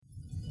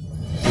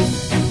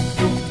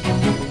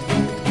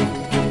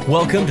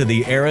Welcome to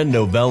the Aaron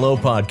Novello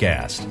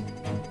Podcast.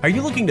 Are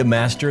you looking to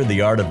master the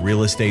art of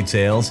real estate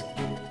sales?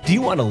 Do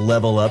you want to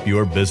level up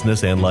your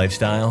business and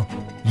lifestyle?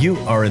 You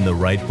are in the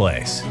right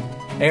place.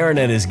 Aaron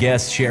and his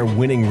guests share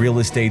winning real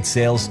estate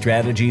sales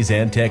strategies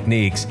and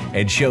techniques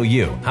and show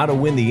you how to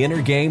win the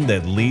inner game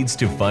that leads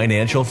to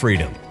financial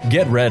freedom.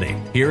 Get ready.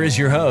 Here is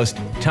your host,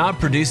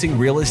 top producing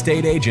real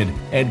estate agent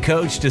and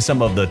coach to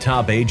some of the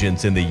top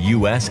agents in the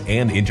U.S.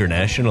 and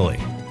internationally,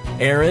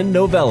 Aaron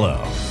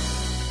Novello.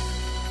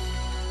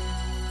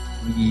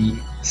 The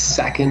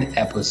second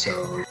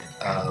episode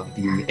of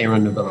the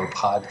Aaron Novello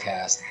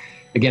podcast.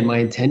 Again, my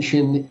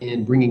intention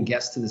in bringing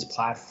guests to this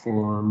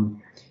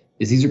platform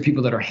is these are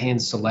people that are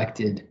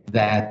hand-selected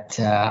that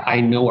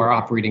I know are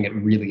operating at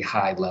really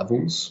high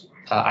levels.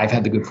 I've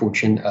had the good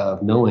fortune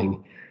of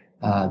knowing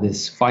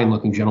this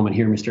fine-looking gentleman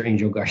here, Mr.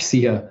 Angel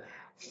Garcia,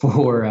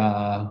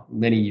 for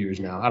many years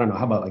now. I don't know,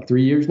 how about like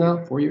 3 years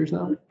now, 4 years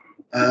now?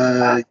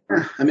 I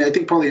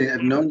think probably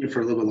I've known you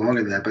for a little bit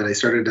longer than that, but I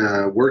started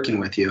working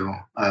with you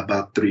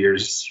about 4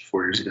 years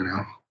ago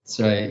now. That's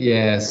right.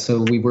 Yeah.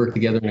 So we worked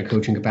together in a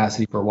coaching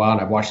capacity for a while,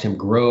 and I've watched him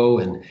grow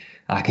and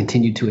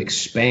continue to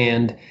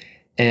expand.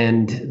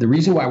 And the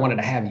reason why I wanted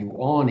to have you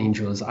on,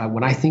 Angel, is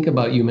when I think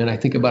about you, man, I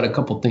think about a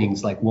couple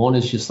things. Like, one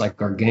is just like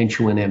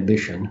gargantuan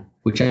ambition,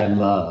 which I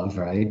love,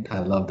 right? I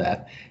love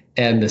that.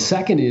 And the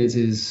second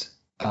is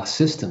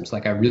systems.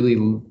 Like, I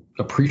really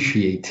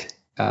appreciate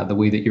the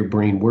way that your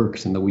brain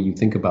works and the way you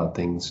think about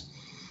things.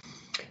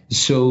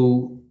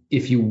 So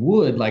if you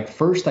would, like,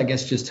 first, I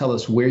guess, just tell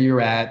us where you're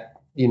at,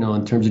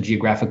 in terms of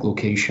geographic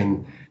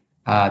location.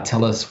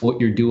 Tell us what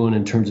you're doing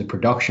in terms of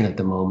production at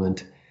the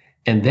moment.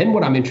 And then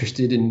what I'm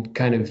interested in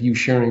kind of you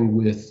sharing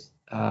with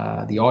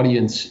the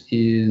audience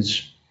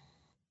is,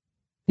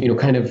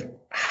 kind of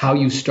how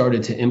you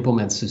started to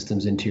implement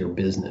systems into your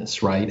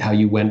business, right? How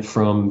you went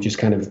from just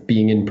kind of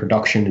being in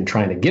production and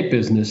trying to get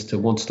business to,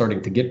 once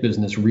starting to get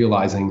business,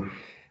 realizing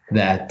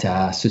that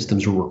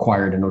systems were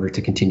required in order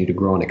to continue to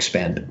grow and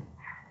expand.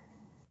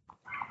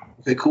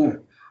 Okay, cool.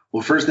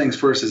 Well, first things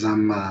first is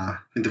I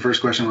think the first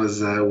question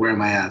was, where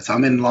am I at? So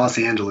I'm in Los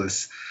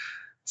Angeles.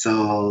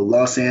 So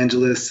Los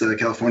Angeles,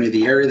 California,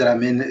 the area that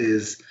I'm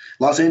in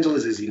Los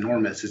Angeles is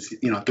enormous. It's,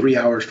 3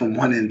 hours from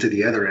one end to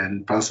the other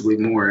end, possibly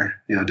more,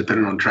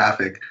 depending on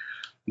traffic.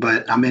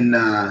 But I'm in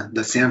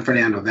the San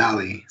Fernando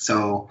Valley.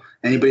 So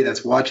anybody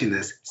that's watching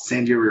this,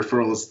 send your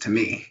referrals to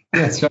me.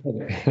 That's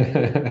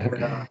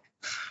right.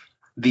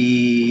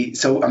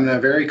 So I'm in a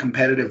very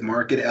competitive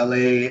market.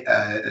 LA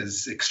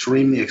is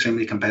extremely,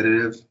 extremely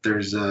competitive.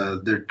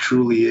 There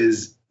truly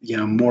is,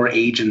 more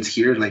agents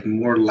here, like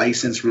more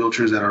licensed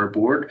realtors at our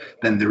board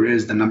than there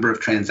is the number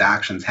of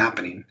transactions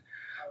happening.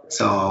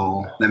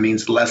 So that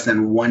means less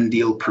than one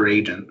deal per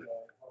agent.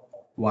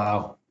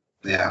 Wow.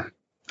 Yeah.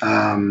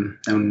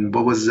 And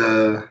what was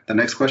the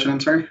next question? I'm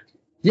sorry.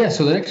 Yeah.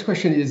 So the next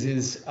question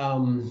is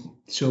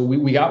so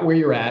we got where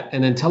you're at,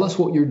 and then tell us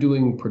what you're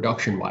doing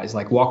production wise.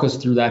 Like, walk us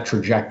through that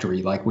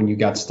trajectory, like when you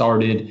got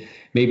started,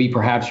 maybe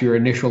perhaps your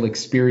initial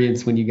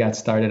experience when you got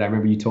started. I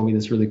remember you told me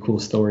this really cool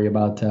story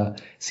about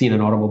seeing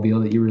an automobile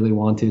that you really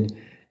wanted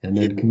and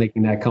then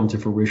making that come to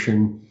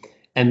fruition.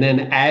 And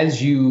then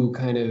as you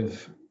kind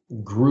of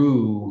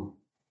grew,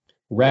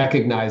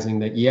 recognizing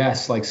that,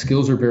 yes, like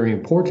skills are very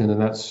important,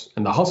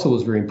 and the hustle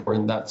was very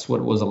important. That's what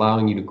was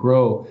allowing you to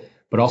grow,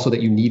 but also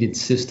that you needed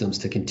systems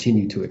to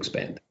continue to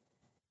expand.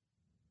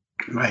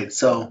 Right.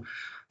 So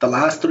the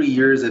last 3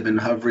 years I've been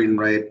hovering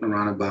right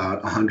around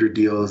about 100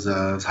 deals,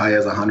 as high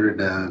as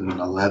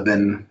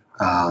 111,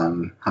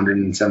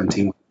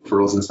 117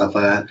 referrals and stuff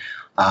like that.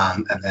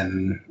 And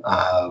then,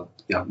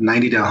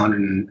 90 to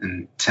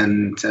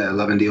 110 to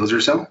 11 deals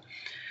or so.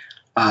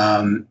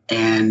 And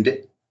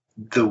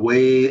the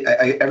way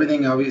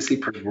everything obviously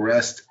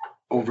progressed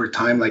over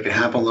time, like it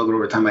happened a little bit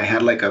over time. I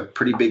had like a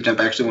pretty big jump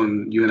actually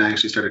when you and I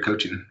actually started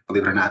coaching,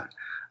 believe it or not.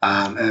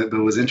 But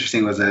what was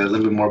interesting was a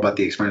little bit more about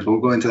the experience, but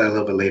we'll go into that a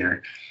little bit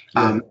later.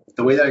 Yeah.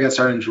 The way that I got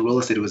started into real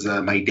estate was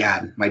my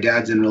dad. My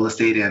dad's in real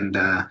estate, and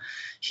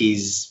he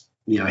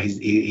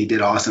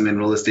did awesome in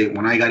real estate.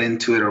 When I got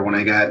into it, or when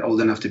I got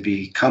old enough to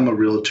become a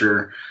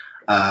realtor,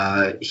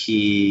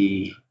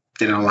 he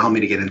didn't allow me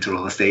to get into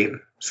real estate.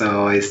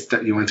 So I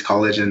went to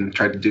college and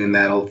tried doing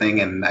that whole thing,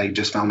 and I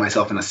just found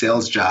myself in a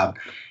sales job.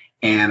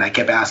 And I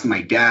kept asking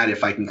my dad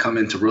if I can come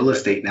into real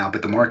estate now,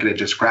 but the market had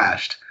just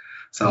crashed.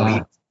 So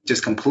he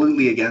just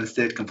completely against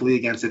it,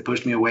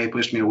 pushed me away.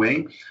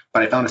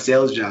 But I found a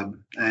sales job,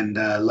 and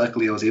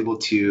luckily I was able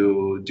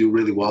to do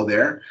really well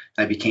there.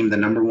 I became the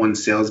number one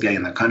sales guy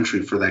in the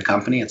country for that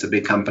company. It's a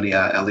big company,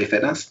 LA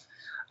Fitness,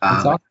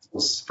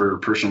 for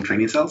personal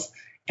training sales.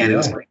 And it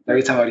was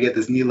every time I would get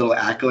this neat little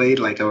accolade,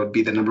 like I would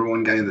be the number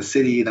one guy in the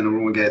city, the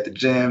number one guy at the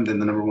gym, then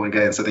the number one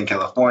guy in Southern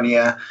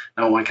California,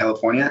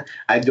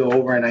 I'd go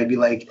over and I'd be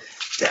like,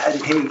 Dad,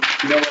 hey,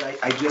 you know what?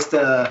 I just,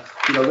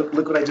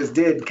 look what I just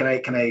did. Can I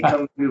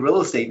come do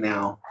real estate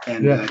now?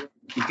 And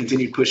he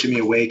continued pushing me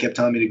away, kept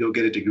telling me to go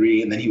get a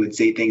degree. And then he would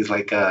say things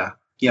like,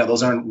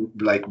 those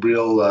aren't like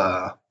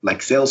real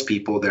like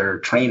salespeople. They're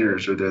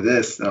trainers or they're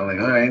this. And I'm like,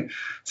 all right.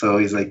 So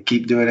he's like,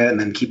 keep doing it and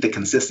then keep the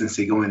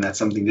consistency going. That's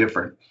something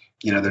different.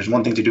 There's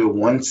one thing to do it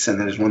once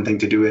and there's one thing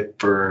to do it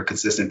for a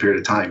consistent period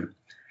of time.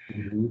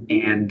 Mm-hmm.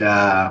 And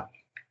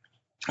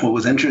what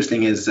was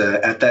interesting is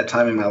at that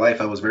time in my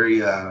life, I was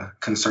very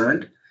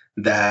concerned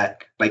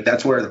that like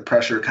that's where the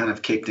pressure kind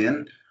of kicked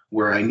in,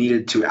 where I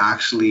needed to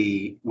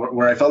actually,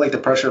 where I felt like the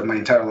pressure of my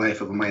entire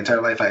life,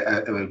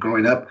 I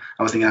growing up,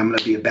 I was thinking I'm going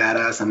to be a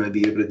badass. I'm going to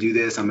be able to do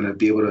this. I'm going to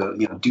be able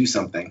to, do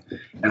something.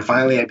 And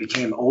finally I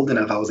became old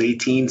enough. I was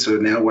 18. So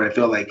now where I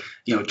feel like,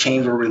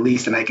 chains were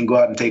released and I can go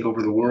out and take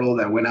over the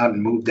world. I went out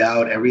and moved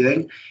out,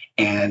 everything.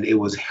 And it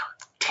was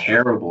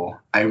terrible.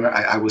 I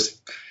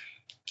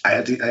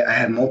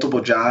had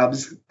multiple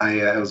jobs.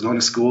 I was going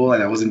to school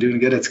and I wasn't doing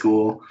good at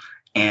school.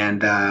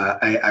 And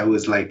I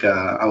was like,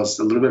 I was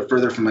a little bit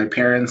further from my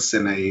parents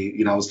and I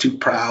was too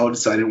proud.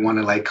 So I didn't want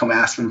to like come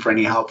ask them for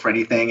any help for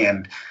anything.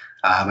 And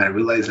I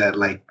realized that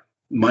like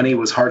money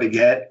was hard to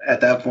get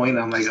at that point.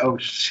 I'm like, oh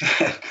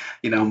shit,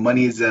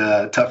 money's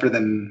tougher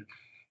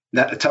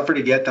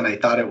to get than I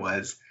thought it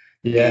was.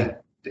 Yeah. And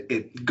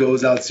it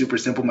goes out super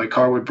simple. My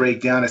car would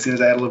break down as soon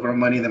as I had a little bit of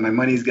money, then my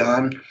money's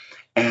gone.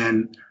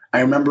 And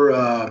I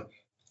remember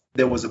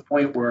there was a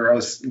point where I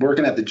was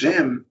working at the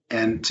gym,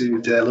 and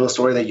to that little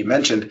story that you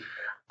mentioned,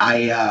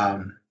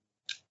 I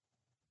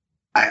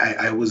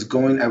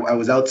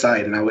was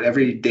outside, and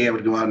every day I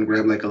would go out and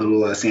grab like a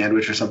little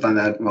sandwich or something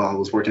like that while I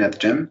was working at the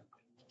gym.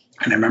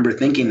 And I remember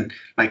thinking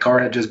my car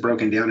had just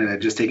broken down and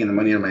I'd just taken the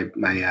money out of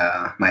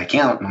my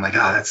account, and I'm like,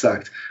 that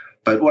sucked.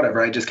 But whatever,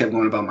 I just kept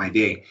going about my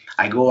day.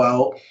 I go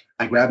out,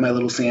 I grab my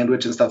little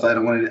sandwich and stuff. I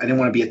didn't want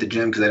to be at the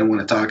gym because I didn't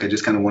want to talk. I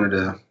just kind of wanted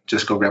to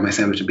just go grab my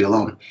sandwich and be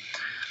alone.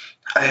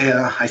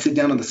 I sit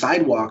down on the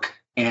sidewalk,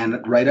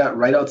 and right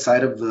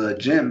outside of the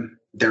gym,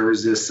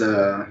 there's this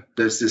I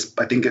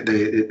think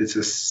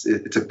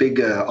it's a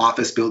big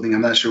office building.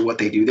 I'm not sure what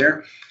they do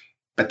there,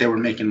 but they were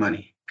making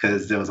money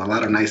because there was a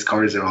lot of nice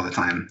cars there all the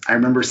time. I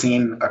remember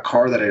seeing a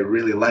car that I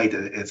really liked.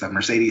 It's a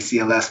Mercedes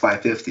CLS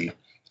 550.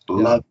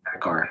 Loved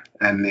that car,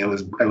 and it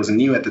was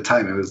new at the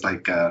time. It was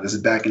like this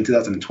is back in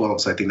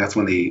 2012, so I think that's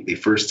when they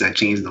first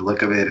changed the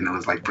look of it, and it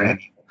was like brand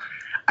new.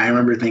 I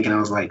remember thinking, I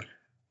was like,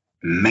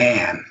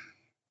 man,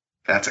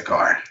 that's a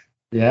car.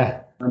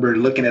 Yeah. I remember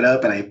looking it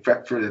up, and I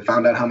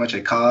found out how much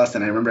it cost.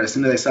 And I remember as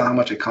soon as I saw how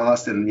much it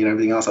cost and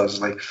everything else, I was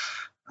just like,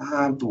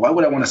 why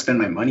would I want to spend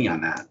my money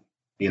on that?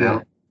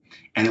 Yeah.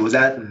 And it was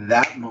at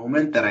that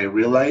moment that I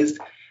realized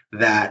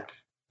that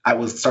I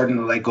was starting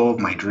to let go of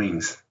my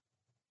dreams.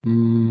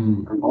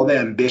 All the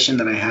ambition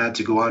that I had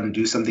to go out and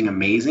do something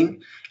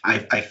amazing,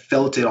 I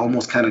felt it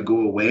almost kind of go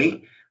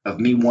away,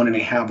 of me wanting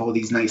to have all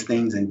these nice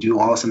things and do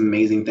awesome,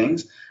 amazing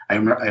things. I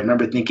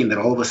remember thinking that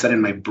all of a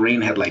sudden my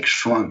brain had like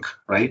shrunk,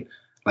 right?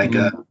 Like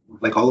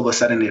all of a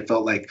sudden it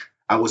felt like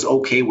I was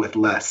okay with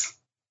less.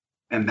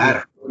 And that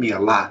hurt me a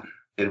lot.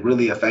 It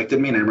really affected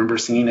me. And I remember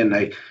seeing it, and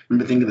I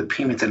remember thinking of the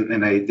payments,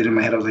 and I did in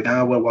my head, I was like,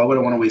 well, why would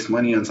I want to waste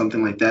money on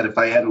something like that? If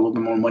I had a little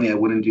bit more money, I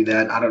wouldn't do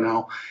that. I don't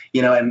know,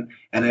 and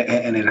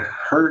it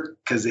hurt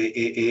because it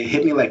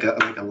hit me like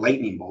a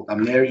lightning bolt.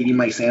 I'm there eating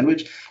my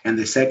sandwich, and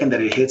the second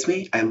that it hits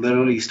me, I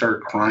literally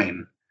start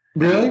crying.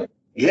 Really?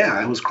 Yeah,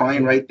 I was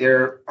crying right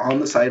there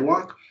on the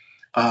sidewalk,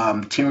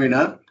 tearing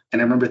up.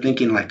 And I remember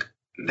thinking like,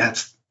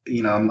 that's,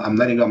 I'm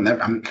letting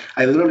go.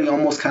 I literally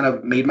almost kind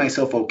of made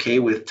myself okay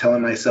with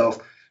telling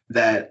myself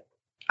that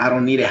I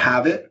don't need to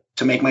have it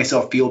to make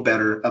myself feel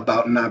better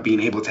about not being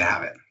able to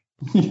have it.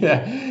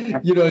 Yeah.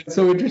 It's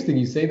so interesting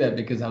you say that,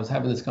 because I was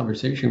having this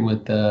conversation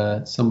with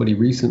somebody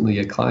recently,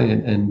 a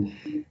client, and,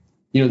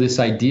 this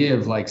idea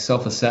of like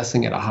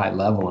self-assessing at a high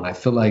level. And I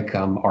feel like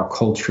our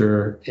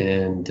culture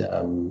and,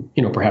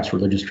 perhaps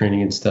religious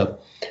training and stuff,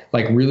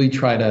 like really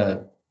try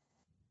to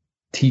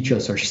teach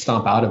us or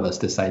stomp out of us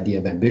this idea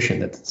of ambition,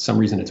 that for some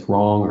reason it's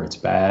wrong or it's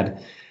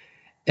bad.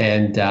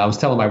 And I was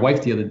telling my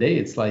wife the other day,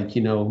 it's like,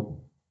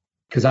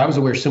 because I was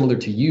aware, similar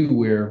to you,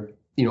 where,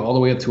 all the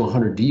way up to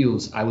 100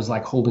 deals, I was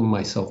like holding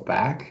myself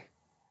back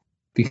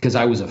because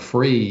I was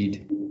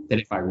afraid that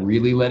if I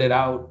really let it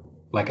out,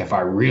 like if I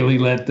really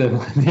let the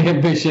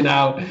ambition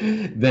out,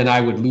 then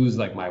I would lose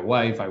like my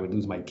wife, I would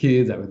lose my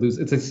kids, I would lose.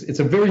 It's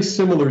a very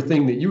similar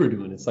thing that you were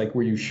doing. It's like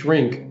where you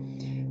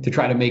shrink to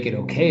try to make it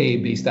okay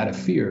based out of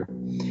fear.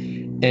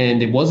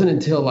 And it wasn't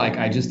until like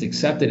I just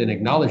accepted and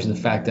acknowledged the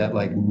fact that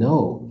like,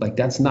 no, like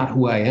that's not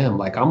who I am.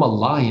 Like I'm a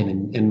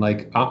lion, and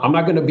like I'm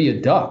not going to be a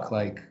duck.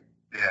 Like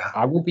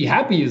I won't be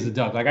happy as a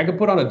duck. Like I could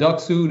put on a duck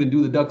suit and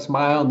do the duck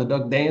smile and the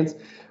duck dance,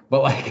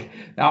 but like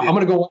I'm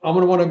going to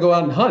want to go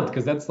out and hunt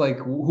because that's like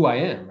who I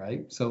am.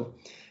 Right. So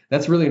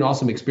that's really an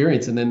awesome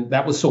experience. And then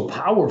that was so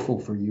powerful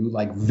for you,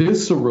 like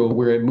visceral,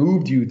 where it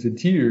moved you to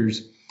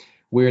tears,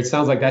 where it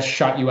sounds like that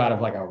shot you out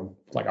of like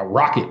a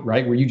rocket,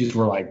 right? Where you just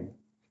were like,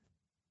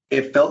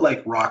 it felt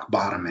like rock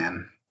bottom,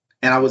 man.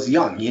 And I was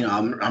young,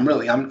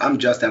 I'm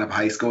just out of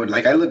high school. And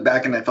like I look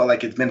back and I felt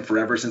like it's been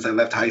forever since I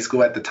left high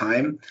school at the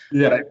time.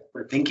 But I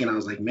remember thinking, I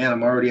was like, man,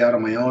 I'm already out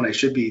on my own. I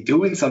should be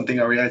doing something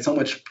already. I had so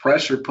much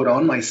pressure put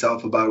on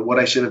myself about what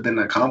I should have been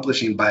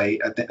accomplishing by,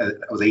 I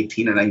was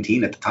 18 or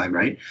 19 at the time,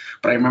 right?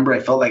 But I remember I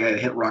felt like I had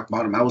hit rock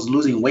bottom. I was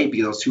losing weight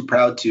because I was too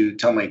proud to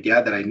tell my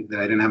dad that I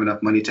didn't have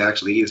enough money to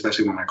actually eat,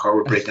 especially when my car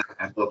would break down and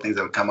I had little things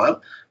that would come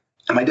up.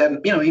 And my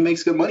dad, he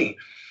makes good money.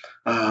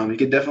 He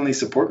could definitely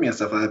support me and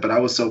stuff like that. But I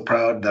was so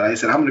proud that I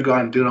said, I'm going to go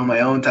out and do it on my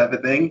own type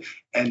of thing.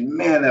 And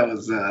man, that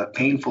was a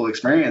painful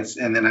experience.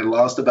 And then I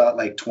lost about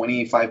like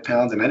 25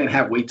 pounds and I didn't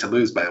have weight to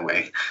lose, by the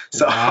way.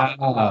 So,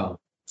 wow.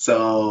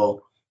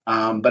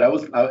 But I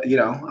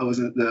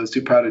was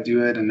too proud to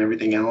do it and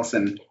everything else.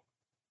 And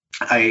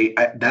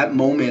that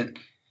moment,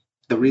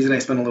 the reason I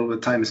spent a little bit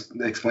of time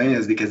explaining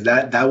is because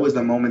that was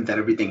the moment that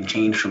everything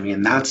changed for me.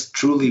 And that's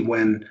truly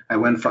when I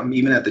went from,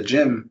 even at the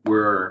gym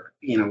where,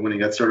 when I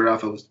got started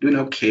off, I was doing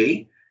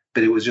okay,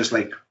 but it was just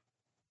like,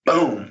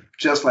 boom,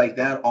 just like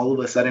that. All of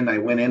a sudden I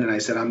went in and I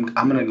said, I'm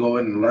going to go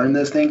and learn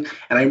this thing.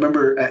 And I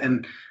remember,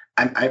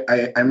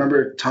 I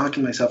remember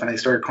talking to myself and I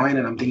started crying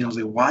and I'm thinking, I was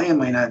like, why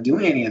am I not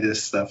doing any of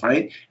this stuff?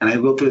 Right. And I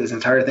go through this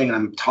entire thing and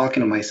I'm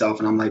talking to myself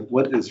and I'm like,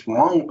 what is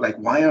wrong? Like,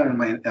 why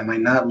am I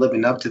not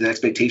living up to the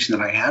expectation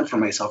that I had for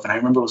myself? And I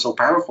remember it was so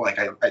powerful. Like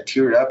I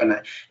teared up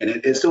and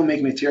it still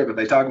makes me tear up if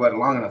I talk about it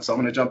long enough. So I'm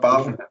going to jump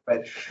off of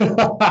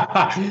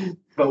that.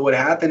 But what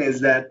happened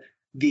is that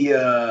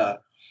the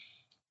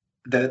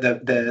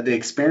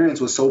experience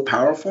was so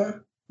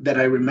powerful that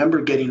I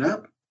remember getting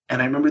up.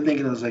 And I remember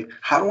thinking, I was like,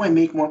 how do I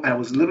make more? I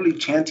was literally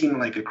chanting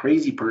like a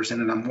crazy person.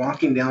 And I'm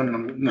walking down and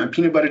I'm my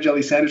peanut butter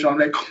jelly sandwich. I'm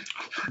like,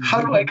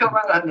 how do I come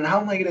out? And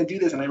how am I going to do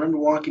this? And I remember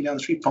walking down the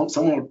street.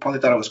 Someone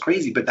probably thought I was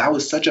crazy, but that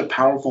was such a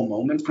powerful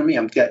moment for me.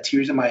 I've got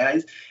tears in my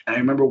eyes. And I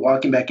remember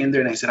walking back in there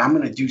and I said, I'm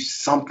going to do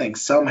something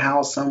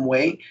somehow, some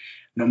way,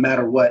 no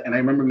matter what. And I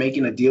remember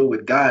making a deal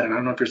with God. And I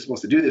don't know if you're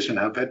supposed to do this or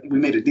not, but we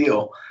made a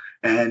deal.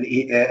 And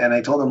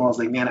I told him, I was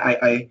like, man,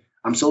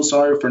 I'm so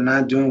sorry for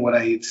not doing what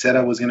I said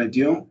I was going to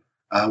do.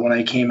 When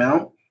I came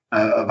out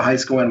of high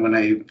school and when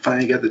I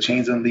finally got the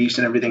chains unleashed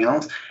and everything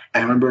else, I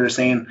remember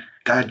saying,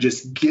 God,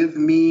 just give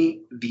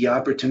me the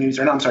opportunities.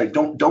 Or no, I'm sorry,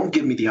 don't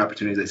give me the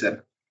opportunities,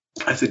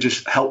 I said,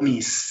 just help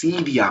me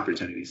see the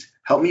opportunities.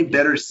 Help me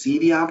better see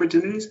the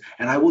opportunities,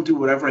 and I will do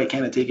whatever I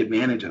can to take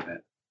advantage of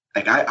it.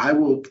 Like I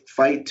will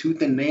fight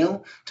tooth and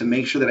nail to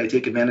make sure that I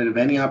take advantage of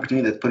any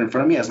opportunity that's put in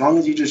front of me, as long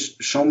as you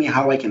just show me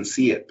how I can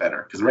see it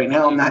better. Because right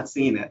now I'm not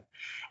seeing it.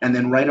 And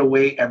then right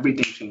away,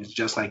 everything changed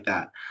just like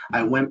that.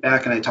 I went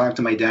back and I talked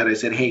to my dad. I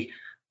said, hey,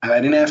 I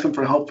didn't ask him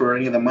for help for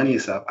any of the money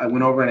stuff. I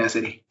went over and I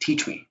said, hey,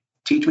 teach me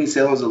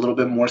sales a little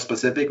bit more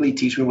specifically.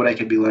 Teach me what I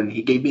could be learning.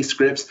 He gave me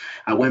scripts.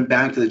 I went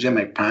back to the gym.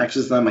 I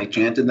practiced them. I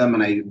chanted them.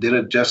 And I did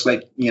it just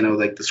like,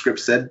 like the script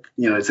said,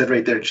 it said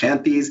right there,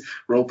 chant these,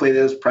 role play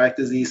this,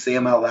 practice these, say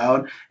them out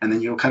loud. And then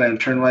you'll kind of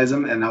internalize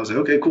them. And I was like,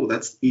 okay, cool.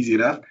 That's easy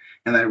enough.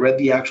 And I read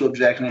the actual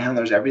objection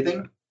handlers,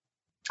 everything.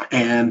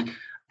 And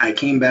I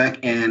came back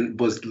and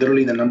was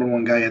literally the number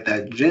one guy at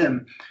that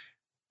gym,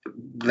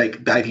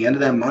 like by the end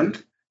of that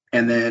month.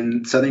 And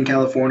then Southern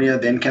California,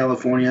 then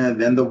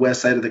the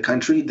west side of the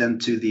country, then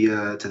to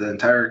the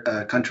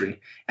entire country.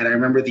 And I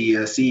remember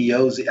the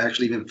CEOs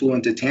actually even flew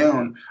into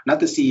town. Not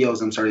the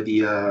CEOs, I'm sorry,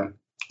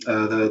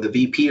 the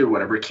VP or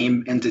whatever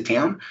came into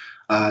town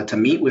to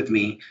meet with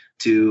me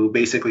to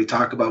basically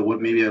talk about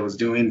what maybe I was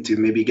doing to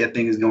maybe get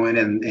things going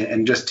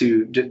and just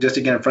to get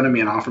in front of me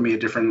and offer me a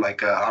different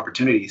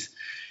opportunities.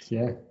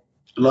 Yeah.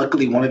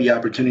 Luckily, one of the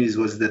opportunities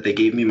was that they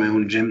gave me my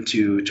own gym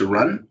to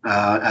run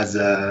as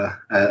a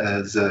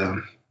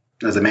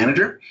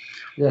manager.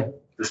 Yeah.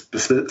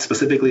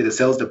 Specifically, the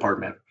sales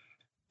department.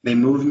 They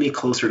moved me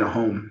closer to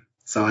home.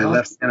 So I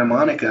left Santa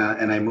Monica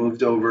and I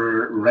moved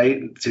over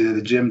right to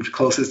the gym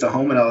closest to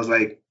home. And I was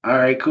like, all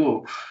right,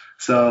 cool.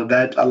 So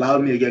that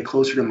allowed me to get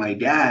closer to my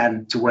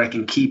dad to where I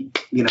can keep,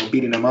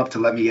 beating him up to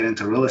let me get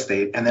into real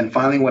estate. And then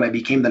finally, when I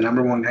became the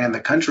number one guy in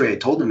the country, I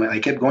told him, and I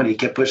kept going. He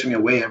kept pushing me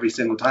away every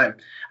single time.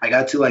 I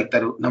got to like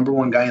the number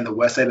one guy in the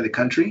west side of the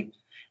country.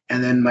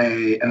 And then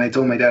I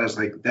told my dad, I was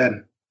like,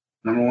 Dad,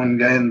 number one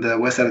guy in the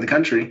west side of the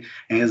country.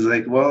 And he was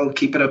like, well,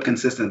 keep it up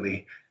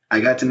consistently.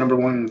 I got to number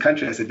one in the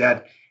country. I said,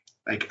 Dad,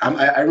 like,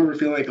 I remember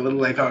feeling like a little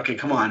like, okay,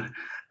 come on.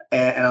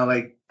 And I'm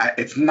like,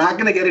 it's not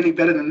going to get any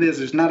better than this.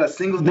 There's not a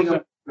single thing I'm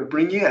going to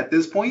bring you at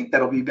this point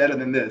that'll be better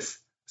than this.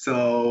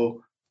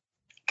 So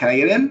can I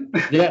get in?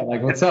 Yeah,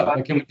 like, what's up?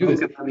 Like, can we do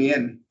this? Let me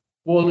in.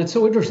 Well, and it's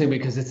so interesting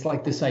because it's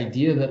like this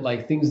idea that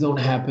like things don't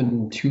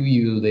happen to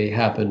you, they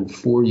happen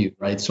for you,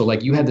 right? So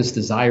like you had this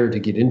desire to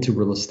get into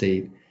real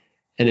estate,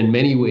 and in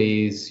many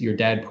ways, your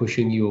dad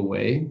pushing you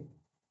away,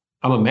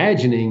 I'm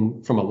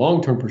imagining from a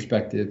long-term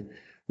perspective,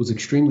 was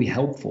extremely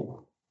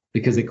helpful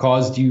because it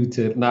caused you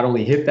to not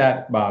only hit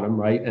that bottom,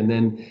 right? And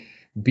then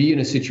be in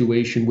a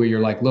situation where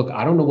you're like, look,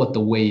 I don't know what the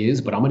way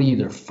is, but I'm going to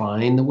either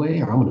find the way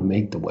or I'm going to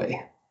make the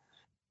way.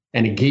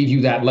 And it gave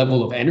you that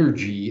level of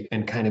energy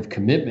and kind of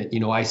commitment.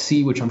 I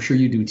see, which I'm sure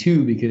you do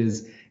too,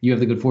 because you have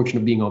the good fortune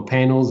of being on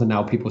panels and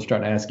now people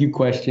start to ask you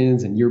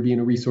questions and you're being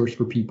a resource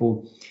for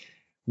people,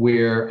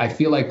 where I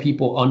feel like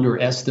people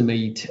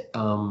underestimate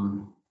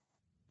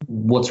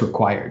what's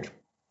required,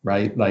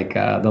 right? Like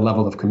the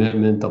level of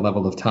commitment, the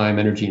level of time,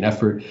 energy, and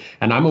effort.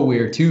 And I'm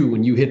aware too,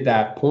 when you hit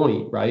that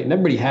point, right? And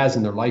everybody has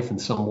in their life in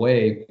some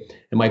way.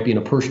 It might be in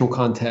a personal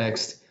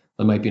context,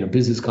 it might be in a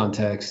business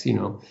context,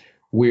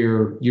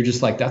 where you're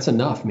just like, that's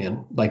enough,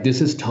 man. Like,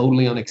 this is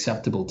totally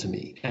unacceptable to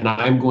me. And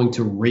I'm going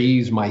to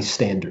raise my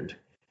standard.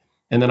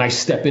 And then I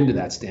step into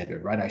that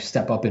standard, right? I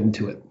step up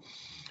into it.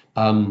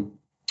 And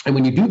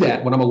when you do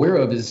that, what I'm aware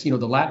of is, the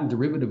Latin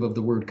derivative of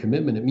the word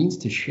commitment, it means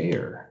to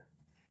share.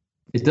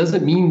 It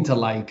doesn't mean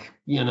to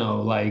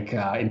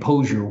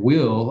impose your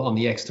will on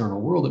the external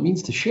world. It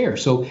means to share.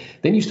 So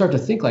then you start to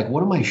think like,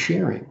 what am I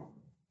sharing?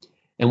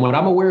 And what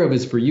I'm aware of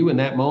is for you in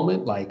that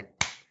moment, like,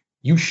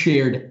 you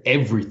shared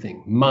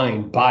everything: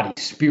 mind, body,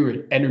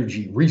 spirit,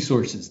 energy,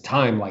 resources,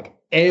 time, like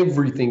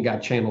everything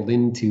got channeled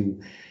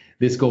into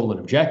this goal and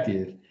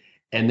objective.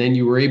 And then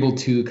you were able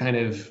to kind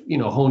of,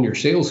 hone your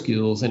sales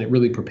skills, and it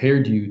really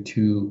prepared you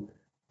to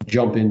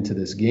jump into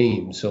this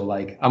game. So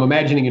like, I'm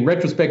imagining in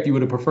retrospect, you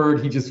would have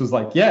preferred he just was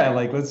like, yeah,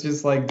 like, let's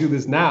just like do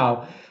this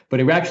now. But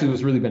it actually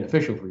was really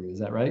beneficial for you. Is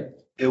that right?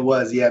 It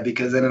was, yeah,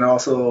 because then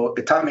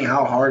it taught me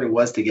how hard it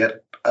was to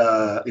get,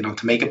 to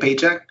make a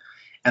paycheck.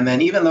 And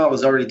then even though I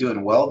was already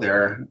doing well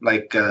there,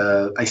 like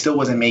I still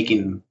wasn't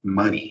making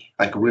money,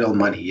 like real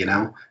money, And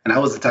I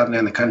was the top guy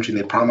in the country,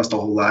 and they promised a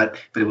whole lot,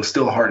 but it was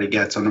still hard to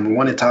get. So number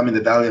one, it taught me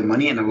the value of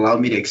money, and it allowed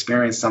me to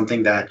experience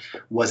something that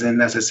wasn't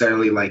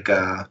necessarily like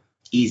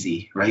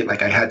easy, right?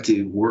 Like I had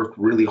to work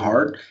really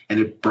hard,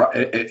 and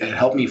it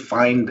helped me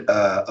find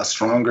a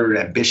stronger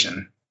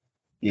ambition,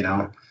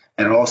 And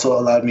it also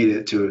allowed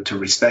me to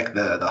respect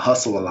the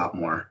hustle a lot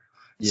more.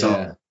 Yeah.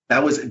 So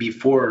that was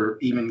before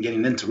even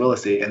getting into real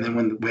estate. And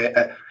then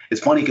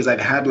it's funny because I've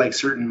had like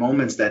certain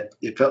moments that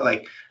it felt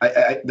like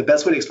the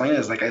best way to explain it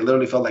is like I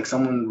literally felt like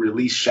someone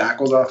released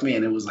shackles off me,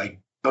 and it was like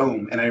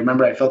boom. And I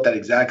remember I felt that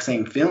exact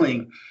same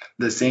feeling,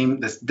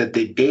 that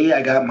the day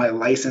I got my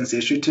license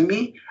issued to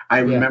me. I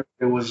remember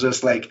it was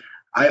just like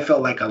I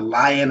felt like a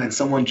lion, and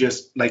someone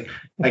just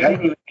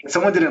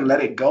someone didn't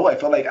let it go. I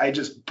felt like I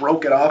just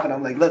broke it off, and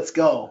I'm like, let's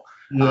go.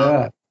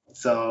 Yeah.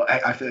 So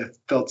I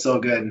felt so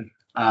good.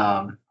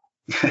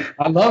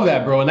 I love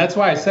that, bro. And that's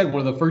why I said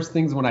one of the first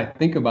things when I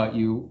think about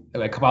you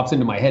that pops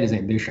into my head is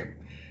ambition,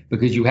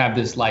 because you have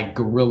this like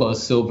gorilla,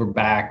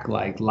 silverback,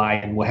 like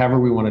lion, whatever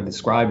we want to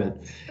describe it.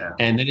 Yeah.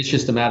 And then it's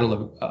just a matter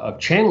of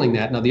channeling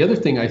that. Now, the other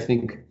thing I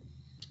think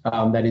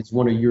that is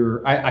one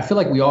of I feel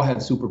like we all have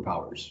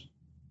superpowers,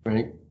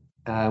 right?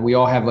 We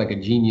all have like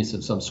a genius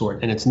of some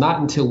sort. And it's not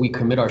until we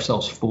commit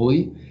ourselves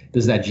fully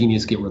does that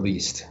genius get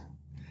released.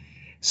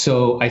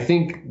 So I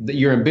think that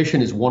your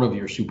ambition is one of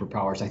your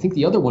superpowers. I think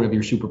the other one of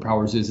your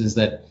superpowers is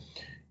that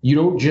you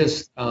don't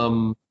just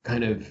kind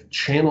of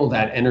channel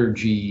that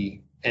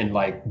energy and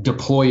like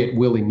deploy it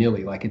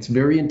willy-nilly. Like, it's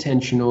very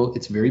intentional,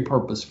 it's very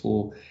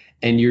purposeful,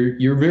 and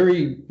you're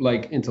very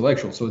like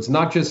intellectual. So it's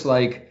not just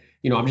like,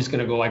 I'm just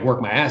gonna go like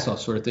work my ass off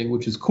sort of thing,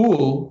 which is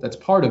cool. That's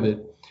part of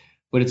it,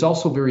 but it's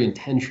also very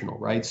intentional,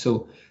 right?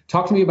 So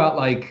talk to me about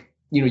like,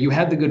 you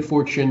had the good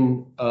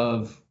fortune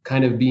of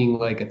kind of being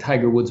like a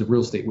Tiger Woods of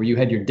real estate, where you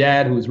had your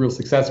dad who was real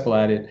successful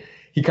at it.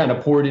 He kind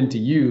of poured into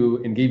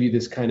you and gave you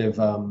this kind of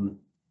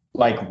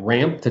like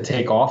ramp to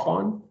take off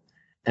on.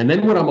 And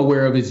then what I'm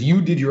aware of is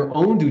you did your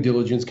own due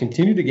diligence,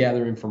 continue to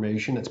gather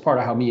information. That's part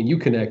of how me and you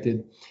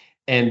connected.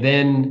 And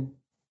then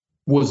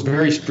was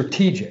very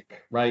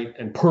strategic, right?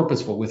 And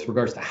purposeful with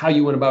regards to how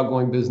you went about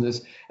going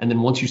business. And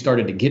then once you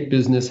started to get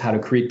business, how to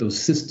create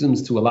those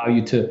systems to allow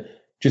you to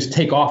just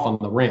take off on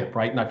the ramp,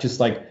 right? Not just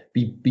like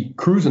be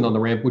cruising on the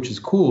ramp, which is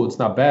cool. It's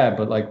not bad,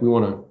 but like we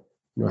want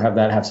to,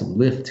 have some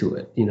lift to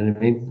it. You know what I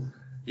mean?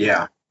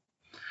 Yeah.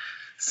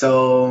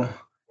 So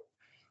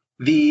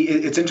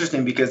it's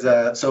interesting because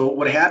so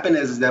what happened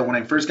is that when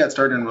I first got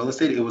started in real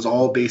estate, it was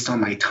all based on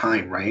my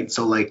time, right?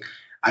 So like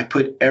I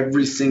put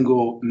every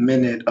single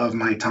minute of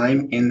my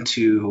time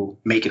into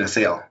making a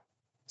sale.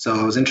 So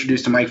I was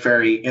introduced to Mike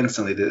Ferry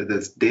instantly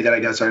the day that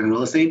I got started in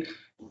real estate.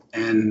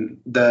 And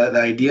the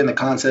idea and the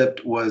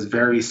concept was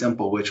very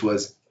simple, which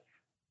was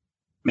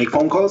make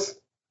phone calls,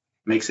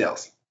 make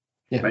sales,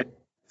 right?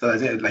 So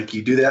that's it. Like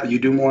you do that, you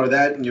do more of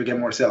that, and you get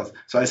more sales.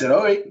 So I said,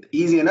 all right,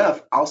 easy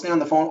enough. I'll stay on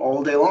the phone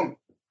all day long,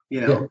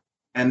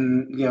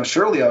 and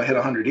surely I'll hit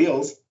 100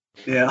 deals.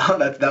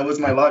 That was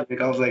my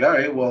logic. I was like, all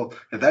right, well,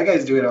 if that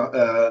guy's doing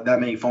that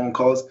many phone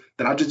calls,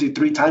 then I'll just do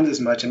 3 times as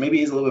much, and maybe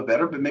he's a little bit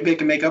better, but maybe I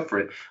can make up for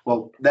it.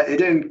 Well, it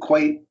didn't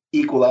quite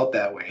equal out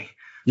that way.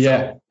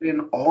 Yeah. So in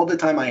all the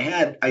time I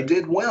had, I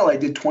did well. I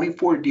did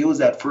 24 deals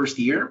that first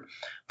year,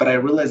 but I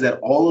realized that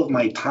all of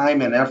my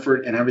time and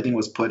effort and everything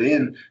was put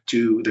in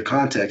to the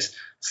context.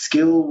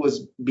 Skill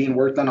was being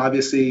worked on,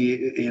 obviously,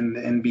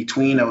 in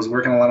between. I was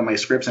working on a lot of my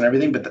scripts and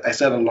everything, but I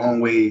still had a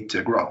long way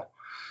to grow.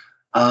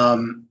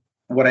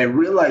 What I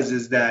realized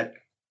is that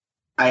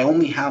I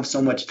only have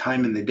so much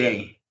time in the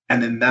day,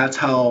 And then that's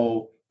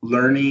how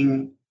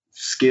learning,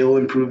 skill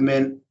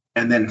improvement,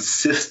 and then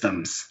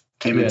systems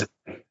came into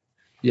play.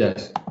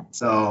 Yes.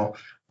 So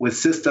with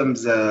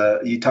systems,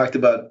 you talked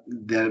about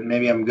that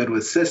maybe I'm good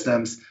with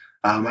systems.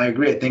 I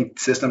agree. I think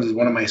systems is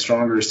one of my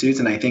stronger suits,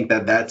 and I think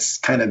that that's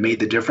kind of made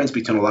the difference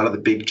between a lot of the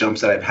big jumps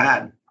that I've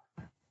had.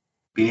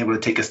 Being able to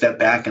take a step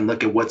back and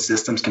look at what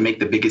systems can make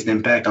the biggest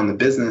impact on the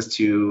business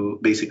to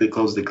basically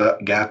close the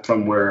gap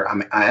from where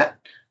I'm at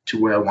to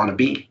where I want to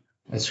be.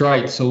 That's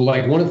right. So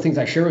like one of the things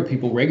I share with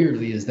people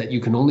regularly is that you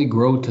can only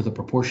grow to the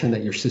proportion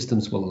that your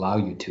systems will allow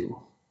you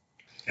to.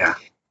 Yeah.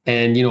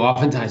 And,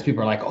 oftentimes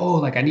people are like, oh,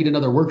 like I need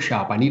another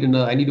workshop. I need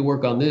to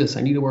work on this.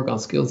 I need to work on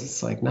skills.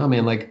 It's like, no,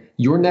 man, like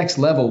your next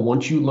level,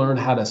 once you learn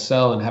how to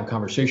sell and have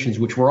conversations,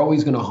 which we're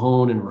always going to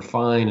hone and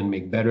refine and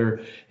make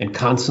better and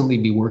constantly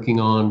be working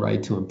on,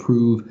 right, to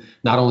improve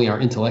not only our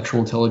intellectual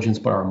intelligence,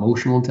 but our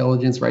emotional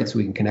intelligence, right, so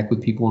we can connect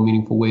with people in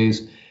meaningful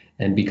ways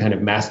and be kind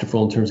of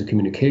masterful in terms of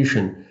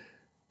communication.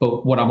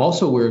 But what I'm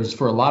also aware is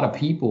for a lot of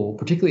people,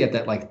 particularly at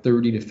that like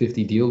 30 to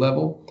 50 deal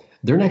level,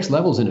 their next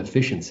level is in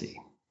efficiency.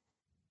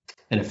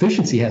 And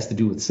efficiency has to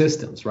do with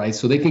systems, right?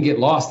 So they can get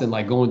lost in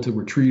like going to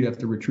retreat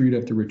after retreat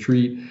after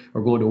retreat,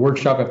 or going to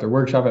workshop after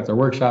workshop after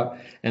workshop.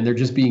 And they're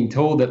just being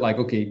told that like,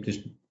 okay,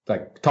 just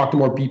like talk to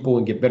more people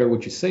and get better at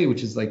what you say,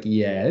 which is like,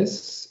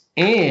 yes.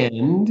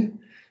 And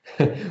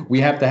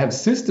we have to have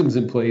systems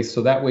in place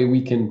so that way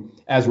we can,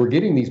 as we're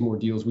getting these more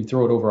deals, we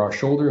throw it over our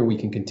shoulder and we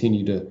can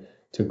continue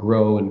to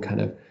grow and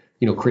kind of,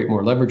 create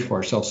more leverage for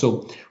ourselves.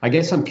 So I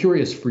guess I'm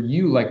curious for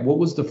you, like what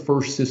was the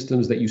first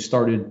systems that you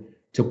started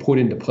to put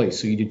into place?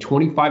 So you did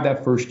 25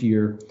 that first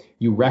year,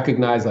 you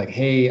recognized like,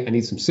 hey, I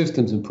need some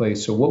systems in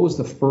place. So what was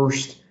the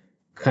first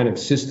kind of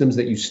systems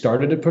that you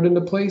started to put into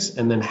place?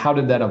 And then how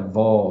did that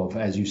evolve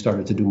as you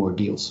started to do more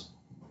deals?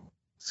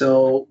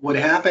 So what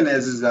happened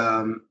is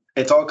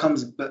it all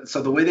comes,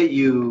 so the way that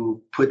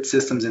you put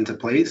systems into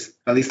place,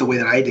 at least the way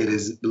that I did,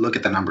 is look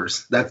at the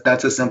numbers.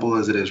 That's as simple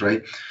as it is,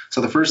 right?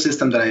 So the first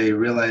system that I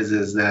realized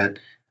is that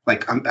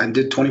like I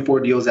did 24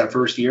 deals that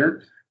first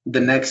year.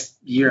 The next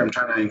year, I'm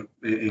trying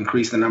to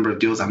increase the number of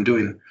deals I'm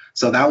doing.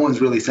 So that one's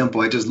really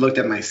simple. I just looked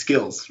at my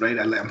skills, right?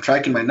 I'm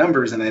tracking my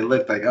numbers and I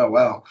looked like, oh,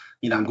 wow,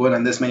 I'm going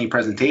on this many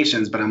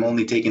presentations, but I'm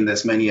only taking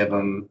this many of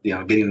them,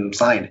 getting them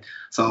signed.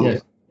 So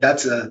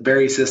that's a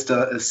very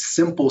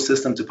simple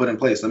system to put in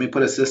place. Let me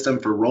put a system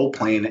for role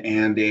playing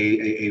and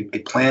a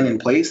plan in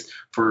place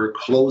for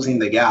closing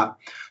the gap.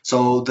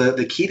 So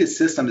the key to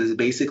systems is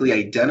basically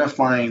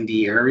identifying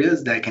the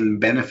areas that can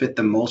benefit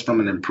the most from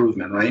an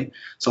improvement, right?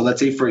 So let's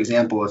say, for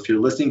example, if your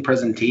listing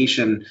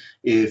presentation,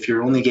 if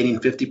you're only getting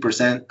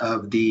 50%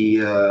 of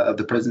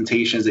the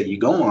presentations that you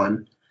go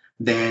on,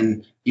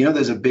 then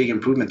there's a big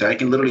improvement there. I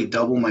can literally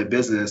double my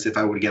business if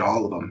I were to get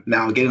all of them.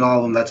 Now, getting all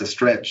of them, that's a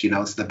stretch.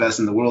 It's the best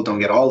in the world. Don't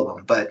get all of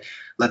them. But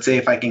let's say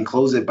if I can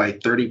close it by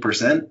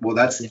 30%, well,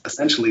 that's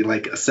essentially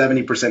like a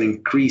 70%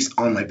 increase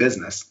on my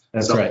business.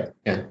 That's right.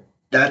 Yeah.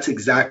 That's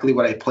exactly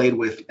what I played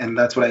with, and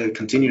that's what I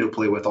continue to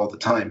play with all the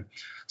time.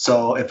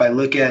 So if I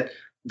look at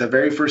the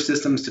very first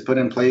systems to put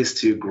in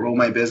place to grow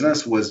my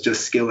business was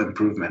just skill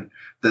improvement.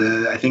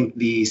 I think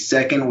the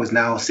second was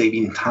now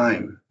saving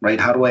time, right?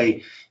 How do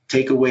I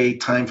take away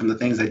time from the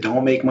things that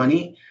don't make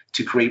money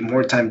to create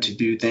more time to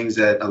do things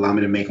that allow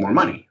me to make more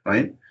money,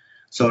 right?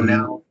 So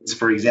now,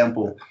 for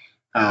example,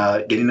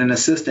 getting an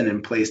assistant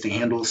in place to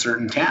handle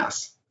certain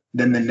tasks.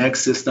 Then the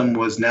next system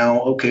was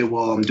now, okay,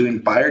 well, I'm doing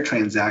buyer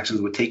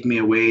transactions would take me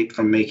away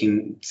from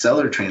making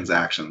seller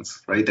transactions,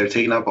 right? They're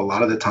taking up a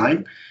lot of the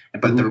time,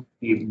 but they're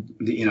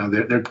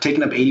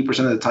taking up 80%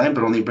 of the time,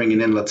 but only bringing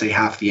in, let's say,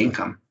 half the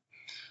income.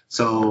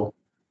 So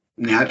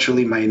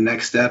naturally, my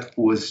next step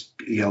was,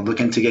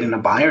 looking to getting a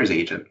buyer's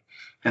agent.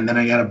 And then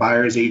I got a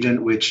buyer's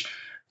agent, which,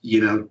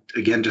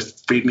 again,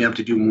 just freed me up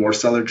to do more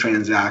seller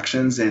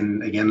transactions.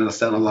 And again,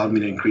 that allowed me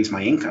to increase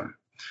my income.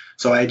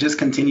 So I just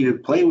continue to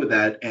play with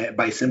that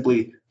by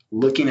simply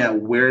looking at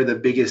where the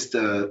biggest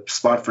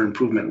spot for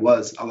improvement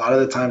was. A lot of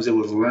the times it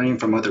was learning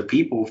from other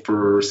people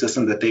for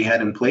systems that they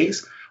had in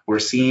place, or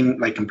seeing,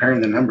 like,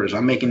 comparing the numbers.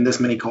 I'm making this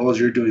many calls,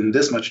 you're doing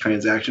this much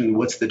transaction.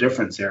 What's the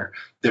difference there?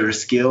 Their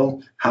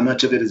skill, how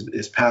much of it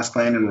is past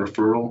client and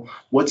referral?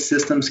 What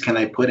systems can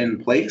I put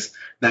in place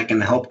that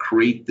can help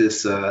create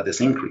this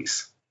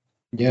increase?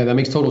 Yeah, that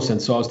makes total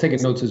sense. So I was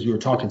taking notes as you were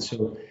talking.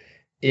 So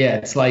yeah,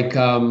 it's like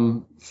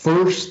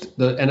first,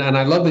 and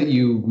I love that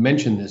you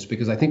mentioned this,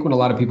 because I think when a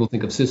lot of people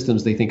think of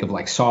systems, they think of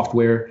like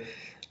software,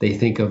 they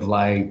think of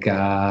like,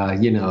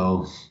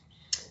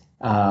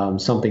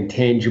 something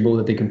tangible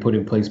that they can put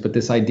in place. But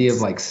this idea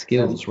of like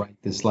skills, right?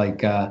 This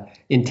like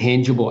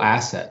intangible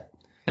asset,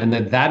 and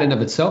that in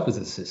of itself is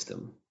a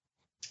system.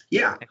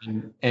 Yeah.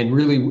 And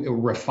really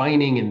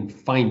refining and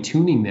fine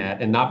tuning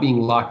that, and not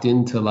being locked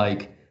into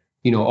like,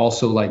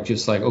 also like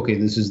just like, okay,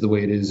 this is the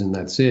way it is and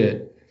that's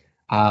it.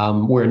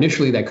 Where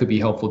initially that could be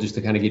helpful just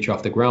to kind of get you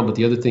off the ground. But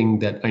the other thing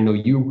that I know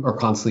you are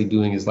constantly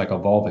doing is like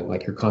evolving,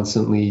 like you're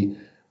constantly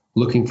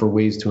looking for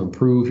ways to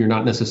improve. You're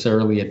not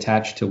necessarily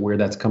attached to where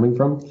that's coming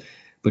from,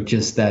 but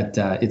just that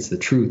it's the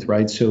truth,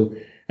 right? So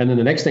And then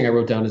the next thing I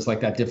wrote down is like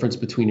that difference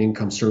between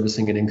income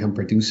servicing and income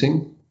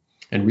producing,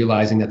 and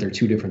realizing that they're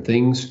two different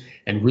things,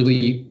 and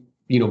really,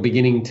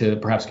 beginning to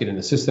perhaps get an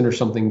assistant or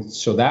something.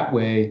 So that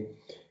way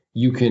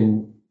you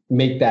can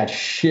make that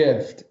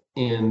shift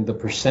in the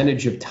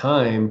percentage of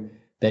time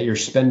that you're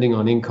spending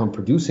on income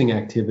producing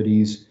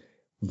activities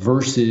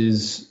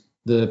versus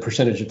the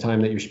percentage of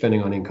time that you're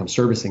spending on income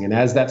servicing. And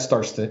as that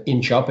starts to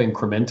inch up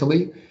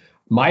incrementally,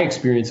 my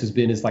experience has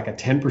been is like a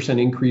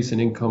 10% increase in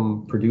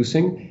income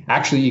producing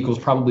actually equals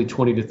probably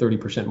 20 to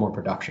 30% more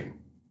production.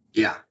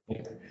 Yeah.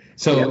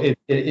 So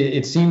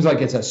it seems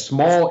like it's a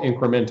small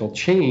incremental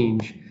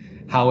change.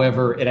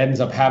 However, it ends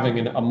up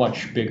having a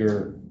much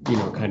bigger,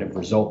 kind of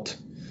result.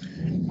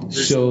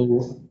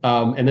 So,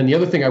 and then the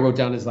other thing I wrote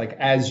down is like,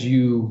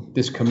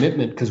 this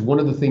commitment, because one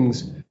of the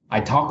things I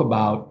talk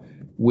about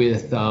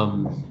with, a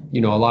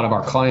lot of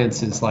our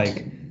clients is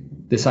like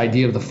this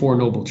idea of the four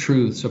noble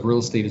truths of real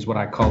estate is what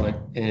I call it.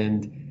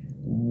 And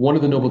one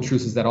of the noble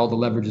truths is that all the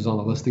leverage is on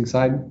the listing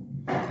side.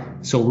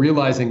 So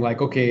realizing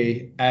like,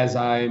 okay, as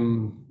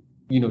I'm,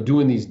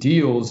 doing these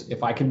deals,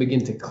 if I can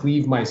begin to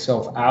cleave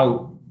myself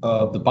out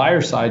of the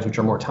buyer sides, which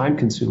are more time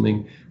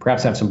consuming,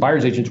 perhaps have some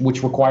buyer's agents,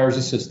 which requires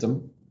a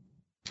system,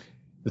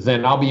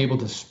 then I'll be able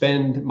to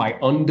spend my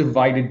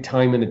undivided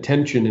time and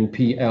attention in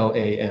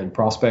PLAN,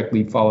 prospect,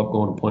 lead, follow-up,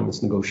 go on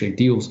appointments, negotiate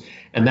deals.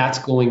 And that's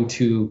going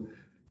to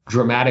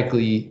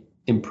dramatically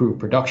improve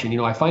production.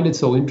 I find it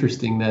so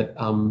interesting that,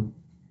 when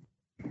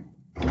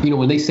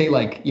they say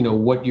like,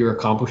 what you're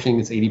accomplishing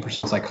is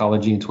 80%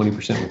 psychology and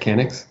 20%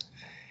 mechanics.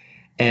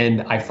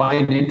 And I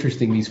find it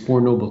interesting, these four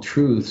noble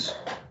truths,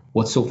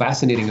 what's so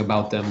fascinating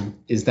about them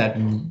is that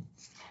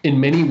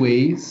in many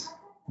ways,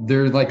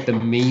 they're like the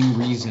main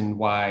reason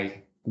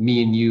why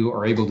me and you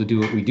are able to do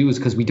what we do is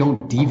because we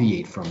don't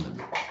deviate from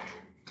them.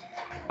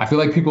 I feel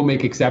like people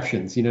make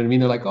exceptions. You know what I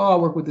mean? They're like, oh,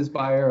 I'll work with this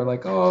buyer, or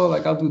like, oh,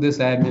 like I'll do this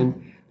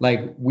admin.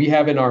 Like we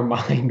have in our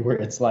mind where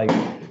it's like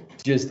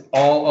just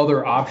all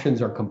other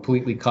options are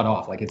completely cut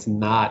off. Like it's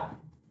not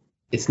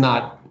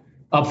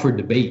up for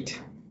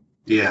debate.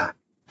 Yeah.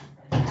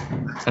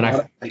 And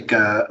I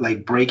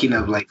like breaking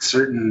of like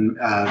certain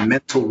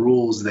mental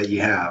rules that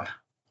you have.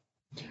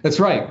 That's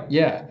right.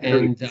 Yeah.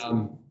 And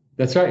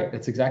that's right.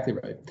 That's exactly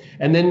right.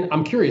 And then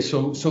I'm curious.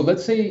 So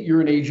let's say you're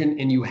an agent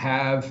and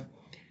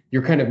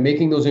you're kind of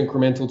making those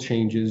incremental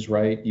changes,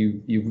 right?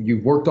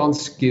 You've worked on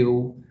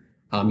skill.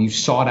 You've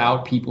sought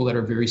out people that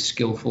are very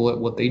skillful at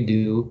what they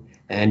do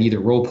and either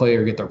role play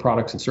or get their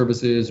products and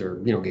services or,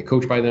 get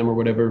coached by them or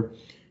whatever.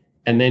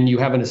 And then you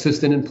have an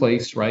assistant in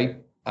place, right?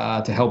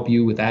 To help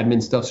you with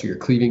admin stuff. So you're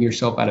cleaving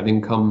yourself out of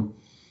income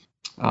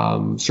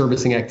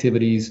servicing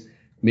activities.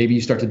 Maybe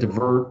you start to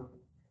divert,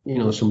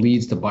 some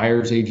leads to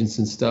buyers agents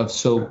and stuff.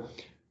 So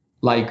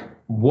like,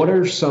 what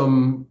are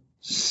some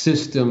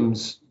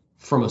systems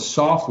from a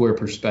software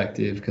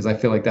perspective? Because I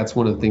feel like that's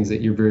one of the things that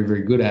you're very,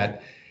 very good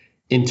at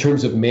in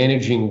terms of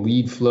managing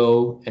lead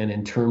flow and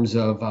in terms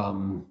of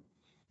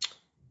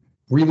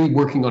really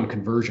working on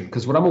conversion.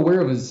 Because what I'm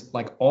aware of is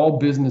like all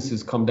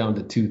businesses come down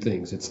to two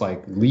things. It's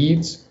like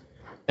leads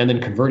and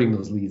then converting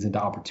those leads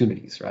into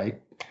opportunities,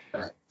 right?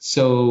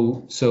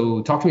 So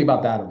talk to me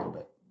about that a little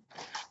bit.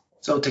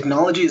 So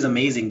technology is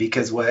amazing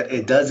because what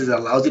it does is it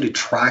allows you to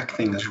track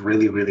things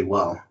really, really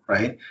well,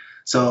 right?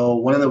 So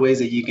one of the ways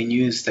that you can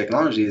use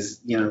technology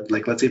is,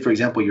 like let's say, for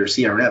example, your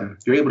CRM,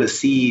 you're able to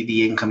see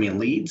the incoming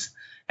leads,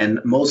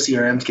 and most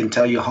CRMs can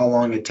tell you how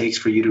long it takes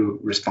for you to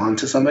respond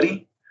to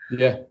somebody.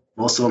 Yeah.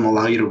 Most of them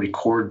allow you to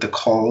record the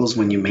calls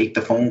when you make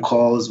the phone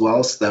call as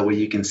well, so that way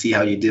you can see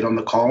how you did on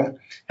the call,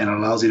 and it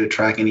allows you to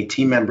track any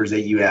team members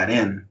that you add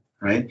in,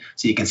 right?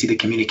 So you can see the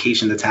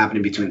communication that's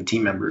happening between the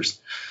team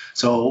members.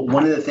 So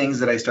one of the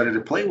things that I started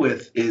to play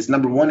with is,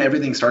 number one,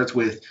 everything starts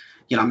with,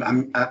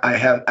 I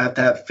have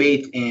to have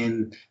faith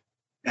in,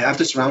 I have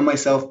to surround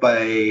myself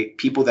by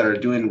people that are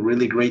doing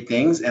really great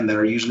things and that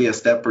are usually a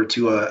step or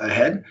two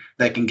ahead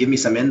that can give me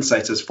some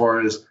insights as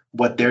far as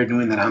what they're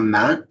doing that I'm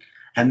not.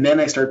 And then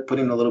I start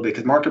putting a little bit,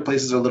 because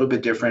marketplaces are a little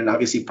bit different.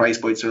 Obviously, price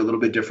points are a little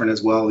bit different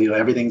as well.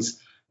 Everything's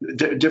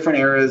different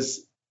areas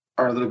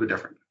are a little bit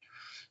different.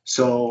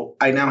 So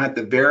I now have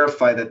to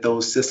verify that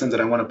those systems that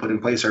I want to put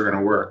in place are going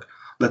to work.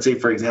 Let's say,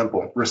 for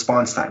example,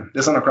 response time.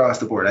 This one across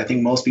the board. I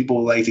think most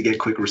people like to get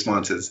quick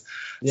responses.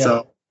 Yeah.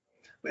 So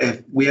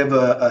if we have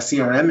a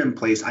CRM in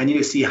place, I need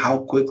to see how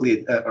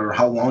quickly or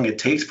how long it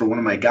takes for one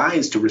of my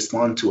guys to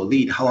respond to a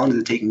lead. How long does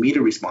it take me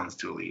to respond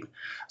to a lead?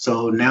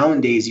 So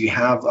nowadays you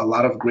have a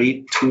lot of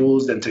great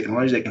tools and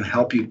technology that can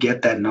help you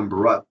get that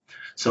number up.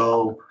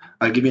 So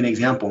I'll give you an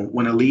example.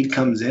 When a lead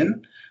comes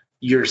in,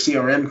 your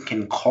CRM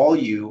can call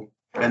you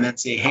and then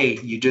say, hey,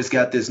 you just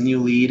got this new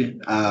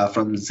lead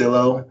from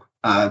Zillow.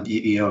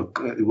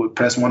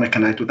 Press 1 to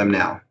connect with them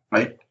now,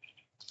 right?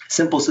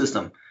 Simple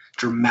system.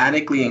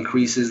 dramatically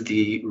increases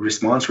the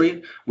response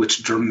rate,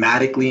 which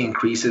dramatically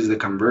increases the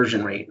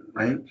conversion rate,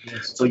 right?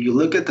 Yes. So you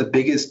look at the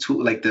biggest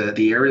tool, like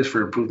the areas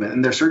for improvement,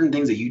 and there are certain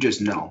things that you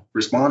just know.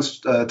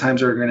 Response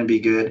times are going to be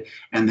good,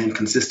 and then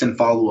consistent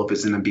follow-up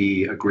is going to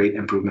be a great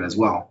improvement as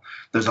well.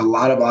 There's a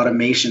lot of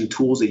automation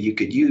tools that you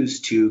could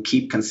use to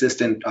keep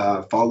consistent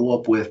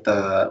follow-up with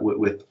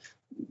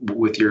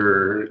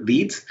your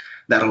leads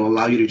that'll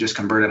allow you to just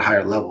convert at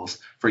higher levels.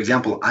 For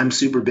example, I'm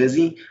super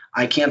busy.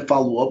 I can't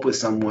follow up with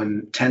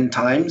someone 10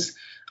 times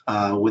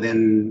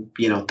within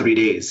 3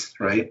 days,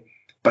 right?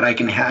 But I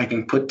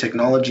can put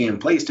technology in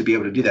place to be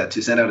able to do that,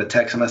 to send out a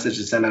text message,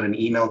 to send out an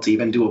email, to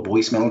even do a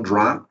voicemail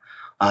drop.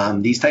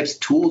 These types of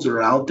tools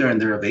are out there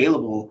and they're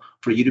available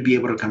for you to be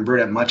able to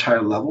convert at much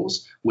higher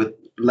levels with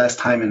less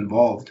time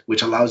involved,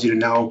 which allows you to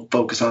now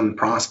focus on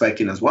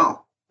prospecting as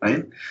well,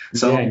 right?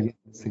 So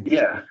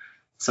yeah.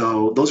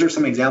 So those are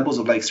some examples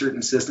of like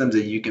certain systems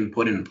that you can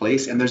put in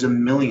place, and there's a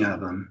million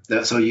of them.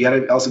 So you got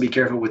to also be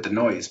careful with the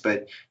noise,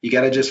 but you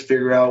got to just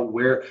figure out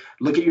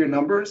look at your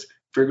numbers,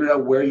 figure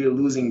out where you're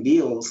losing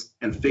deals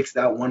and fix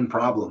that one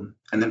problem,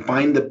 and then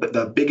find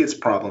the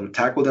biggest problem,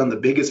 tackle down the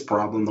biggest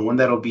problem, the one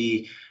that'll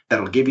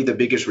give you the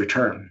biggest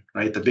return,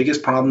 right? The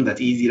biggest problem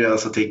that's easy to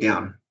also take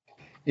down.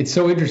 It's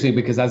so interesting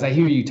because as I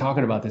hear you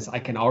talking about this, I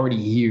can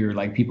already hear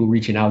like people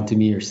reaching out to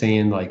me or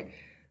saying like,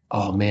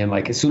 oh man,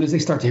 like as soon as they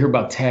start to hear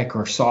about tech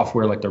or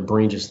software, like their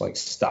brain just like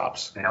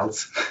stops.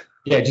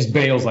 Yeah, it just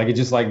bails. Like it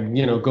just like,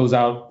 goes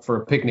out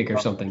for a picnic or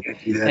something.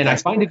 Yeah, and I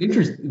find it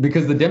interesting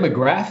because the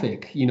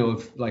demographic,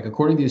 if, like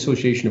according to the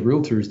Association of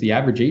Realtors, the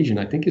average agent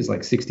I think is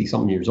like 60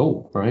 something years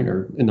old, right?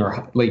 Or in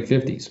their late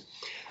 50s.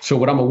 So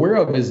what I'm aware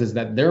of is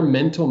that their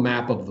mental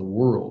map of the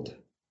world,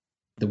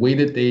 the way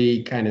that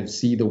they kind of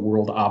see the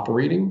world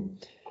operating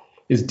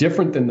is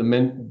different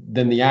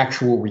than the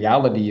actual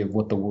reality of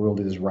what the world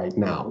is right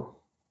now.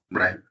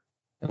 Right.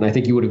 And I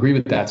think you would agree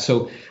with that.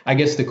 So I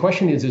guess the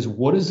question is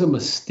what is a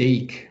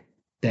mistake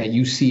that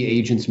you see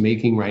agents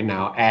making right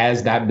now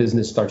as that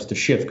business starts to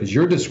shift? Because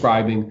you're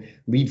describing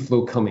lead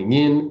flow coming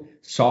in,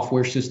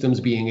 software systems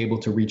being able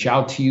to reach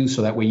out to you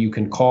so that way you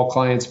can call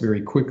clients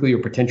very quickly or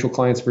potential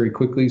clients very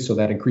quickly, so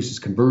that increases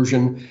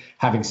conversion,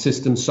 having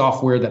system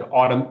software that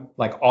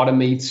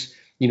automates,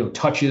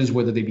 touches,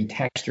 whether they be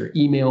text or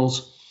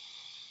emails.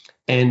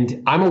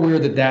 And I'm aware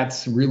that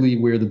that's really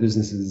where the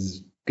business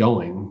is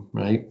going,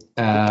 right?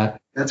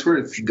 That's where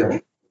it's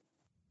going.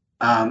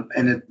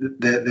 And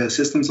the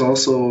systems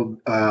also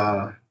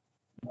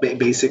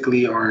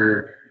basically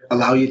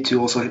allow you to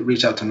also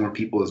reach out to more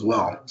people as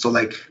well. So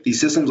like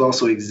these systems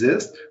also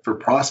exist for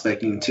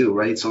prospecting too,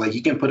 right? So like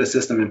you can put a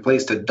system in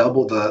place to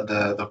double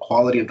the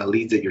quality of the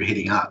leads that you're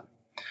hitting up.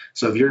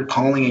 So if you're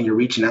calling and you're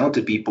reaching out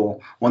to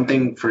people, one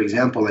thing, for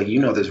example, like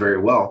this very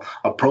well,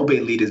 a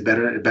probate lead is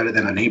better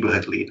than a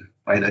neighborhood lead,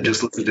 right? I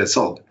just listed that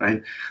sold,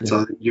 right? Yeah.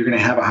 So you're going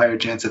to have a higher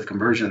chance of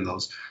conversion in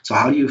those. So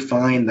how do you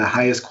find the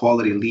highest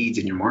quality leads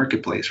in your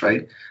marketplace,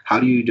 right?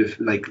 How do you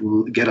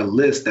get a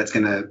list that's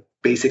going to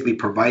basically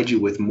provide you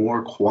with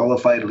more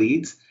qualified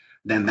leads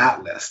than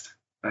that list,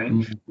 right?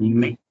 Mm-hmm. You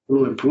make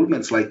little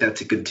improvements like that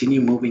to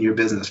continue moving your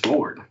business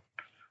forward.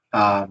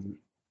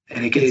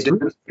 And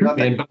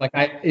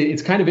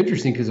it's kind of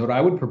interesting because what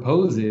I would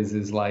propose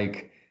is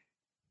like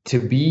to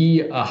be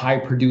a high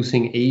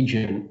producing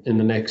agent in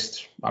the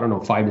next,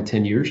 5 to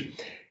 10 years,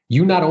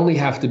 you not only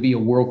have to be a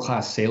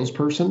world-class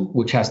salesperson,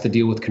 which has to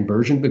deal with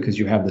conversion because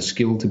you have the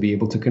skill to be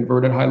able to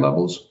convert at high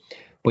levels,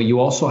 but you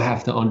also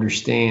have to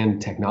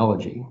understand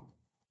technology.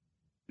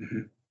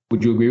 Mm-hmm.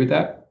 Would you agree with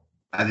that?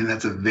 I think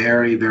that's a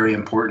very, very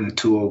important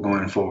tool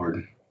going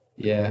forward.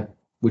 Yeah,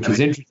 which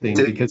is interesting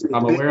because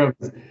I'm aware of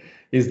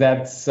is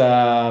that's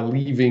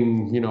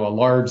leaving, a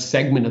large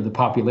segment of the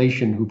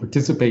population who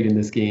participate in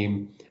this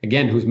game,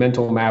 again, whose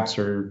mental maps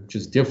are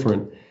just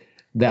different.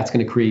 That's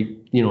going to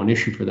create, an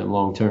issue for them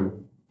long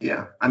term.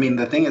 Yeah. I mean,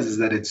 the thing is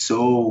that it's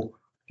so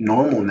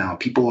normal now.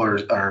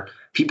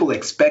 People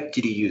expect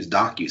you to use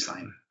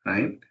DocuSign,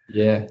 right?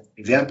 Yeah.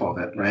 Example of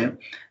it, right?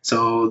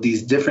 So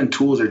these different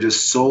tools are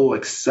just so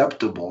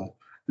acceptable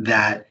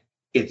that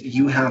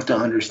you have to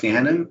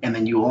understand them, and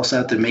then you also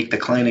have to make the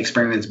client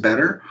experience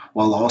better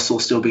while also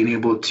still being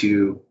able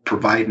to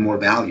provide more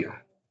value.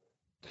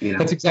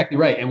 That's exactly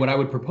right. And what I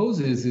would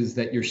propose is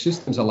that your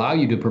systems allow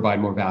you to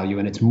provide more value,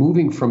 and it's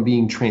moving from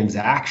being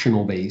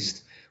transactional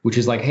based, which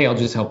is like, hey, I'll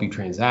just help you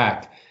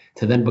transact,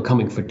 to then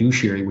becoming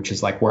fiduciary, which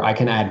is like where I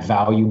can add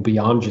value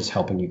beyond just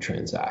helping you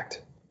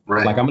transact.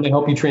 Right. Like I'm going to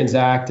help you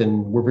transact,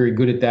 and we're very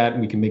good at that,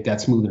 and we can make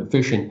that smooth and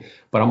efficient.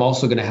 But I'm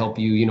also going to help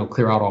you,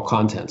 clear out all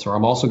contents, or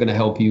I'm also going to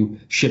help you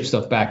ship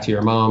stuff back to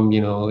your mom,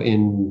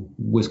 in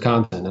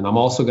Wisconsin. And I'm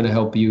also going to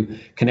help you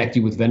connect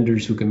you with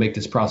vendors who can make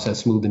this process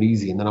smooth and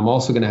easy. And then I'm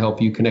also going to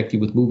help you connect you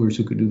with movers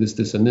who could do this,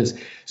 this, and this.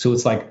 So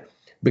it's like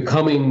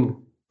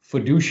becoming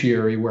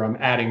fiduciary, where I'm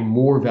adding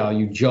more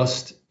value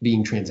just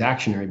being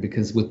transactionary,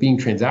 because with being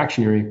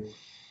transactionary,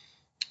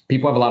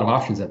 people have a lot of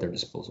options at their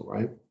disposal,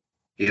 right?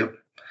 Yep.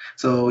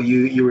 So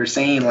you were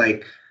saying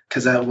like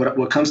because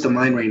what comes to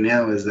mind right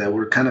now is that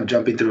we're kind of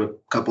jumping through a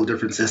couple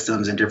different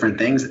systems and different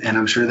things, and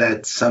I'm sure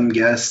that some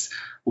guests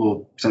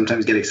will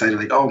sometimes get excited,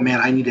 like, oh man,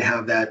 I need to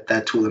have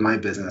that tool in my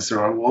business,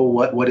 or well,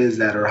 what is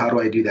that, or how do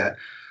I do that?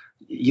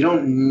 You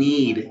don't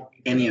need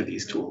any of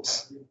these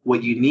tools.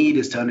 What you need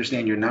is to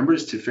understand your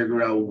numbers to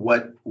figure out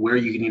where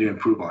you need to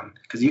improve on,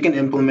 because you can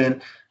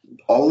implement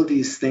all of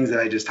these things that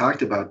I just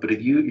talked about, but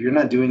if you're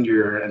not doing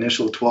your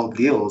initial 12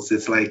 deals,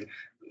 it's like,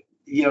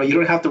 you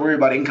don't have to worry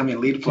about incoming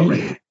lead flow,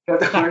 right? You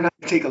have to learn how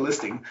to take a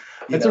listing.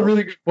 That's a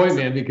really good point,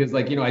 man, because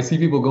like, I see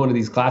people going to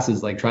these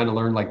classes, like trying to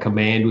learn like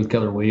Command with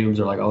Keller Williams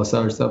or like all this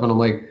other stuff. And I'm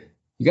like,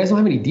 you guys don't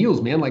have any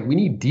deals, man. Like we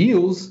need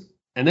deals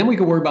and then we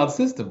can worry about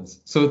systems.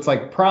 So it's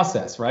like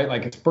process, right?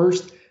 Like it's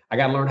first, I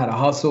got to learn how to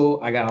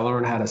hustle. I got to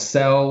learn how to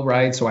sell,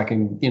 right? So I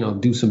can,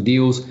 do some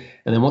deals.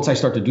 And then once I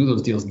start to do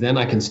those deals, then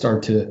I can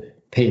start to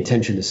pay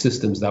attention to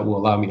systems that will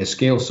allow me to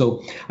scale.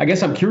 So I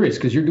guess I'm curious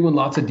because you're doing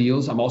lots of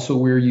deals. I'm also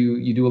aware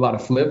you do a lot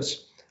of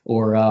flips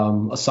or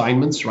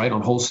assignments, right,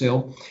 on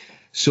wholesale.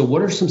 So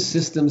what are some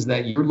systems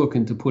that you're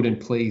looking to put in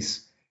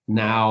place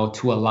now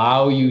to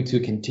allow you to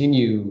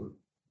continue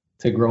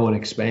to grow and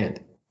expand?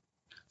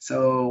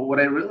 So what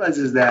I realized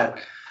is that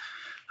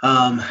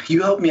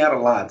you helped me out a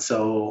lot.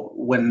 So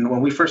when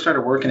we first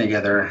started working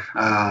together,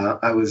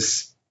 I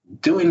was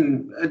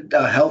doing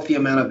a healthy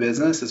amount of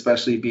business,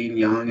 especially being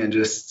young and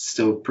just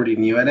still pretty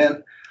new at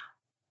it.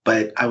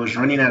 But I was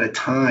running out of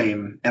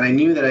time and I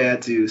knew that I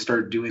had to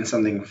start doing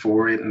something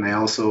for it. And I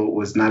also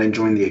was not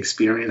enjoying the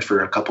experience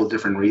for a couple of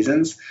different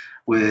reasons.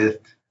 With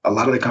a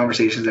lot of the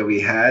conversations that we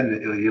had,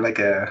 you're like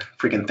a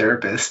freaking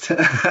therapist,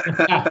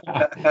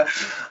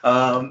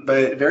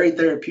 but very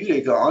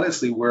therapeutic,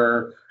 honestly,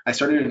 where I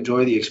started to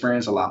enjoy the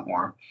experience a lot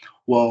more.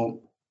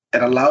 Well,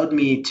 it allowed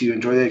me to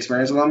enjoy the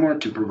experience a lot more,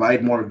 to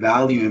provide more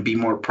value and be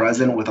more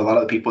present with a lot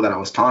of the people that I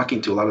was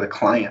talking to, a lot of the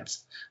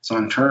clients. So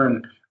in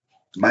turn,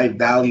 my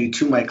value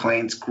to my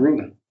clients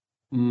grew.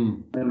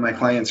 When my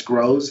clients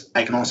grows,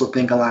 I can also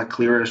think a lot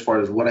clearer as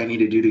far as what I need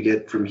to do to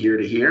get from here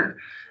to here.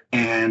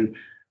 And,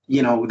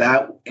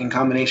 that in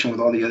combination with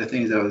all the other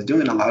things that I was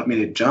doing allowed me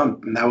to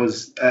jump. And that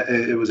was,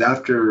 it was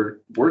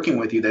after working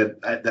with you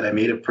that I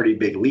made a pretty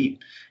big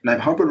leap. And I've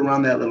hovered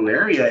around that little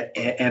area,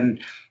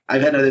 and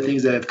I've had other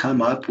things that have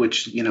come up,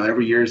 which,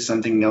 every year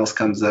something else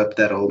comes up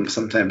that'll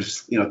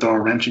sometimes, throw a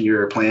wrench in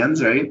your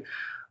plans, right?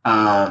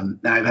 And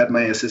I've had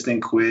my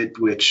assistant quit,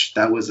 which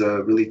that was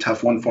a really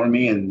tough one for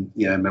me, and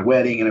my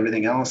wedding and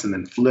everything else, and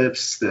then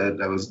flips that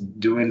I was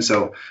doing.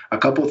 So a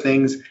couple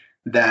things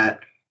that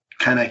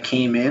kind of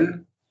came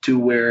in to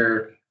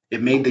where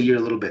it made the year a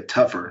little bit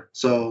tougher.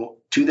 So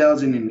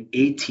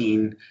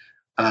 2018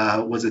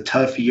 was a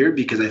tough year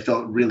because I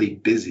felt really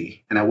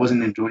busy and I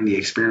wasn't enjoying the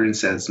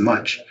experience as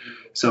much.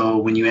 So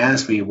when you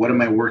ask me, what am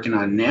I working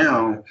on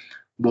now?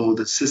 Well,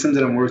 the systems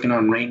that I'm working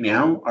on right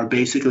now are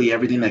basically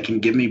everything that can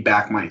give me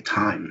back my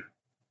time.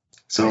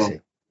 So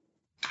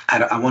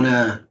I want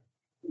to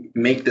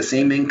make the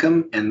same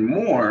income and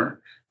more,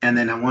 and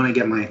then I want to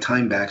get my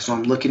time back. So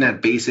I'm looking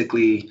at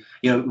basically,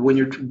 when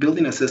you're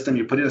building a system,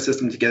 you're putting a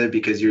system together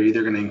because you're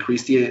either going to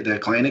increase the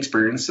client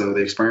experience. So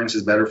the experience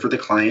is better for the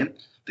client.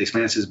 The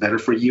experience is better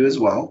for you as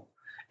well.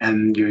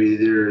 And you're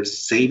either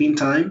saving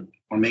time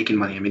or making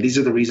money. I mean, these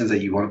are the reasons that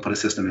you want to put a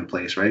system in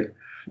place, right?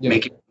 Yeah.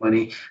 Making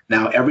money.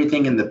 Now,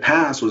 everything in the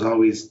past was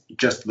always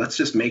let's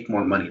just make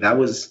more money. That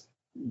was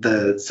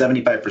the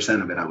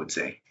 75% of it, I would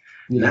say.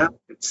 Yeah. Now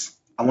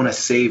I want to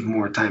save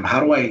more time. How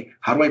do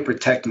I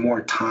protect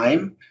more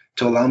time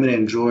to allow me to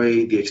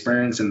enjoy the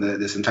experience and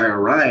this entire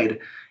ride,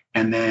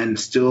 and then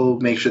still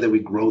make sure that we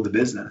grow the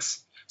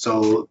business?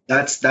 So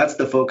that's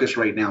the focus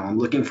right now. I'm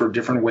looking for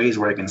different ways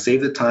where I can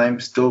save the time,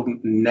 still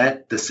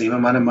net the same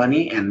amount of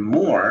money and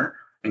more,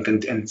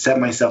 and set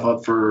myself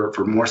up for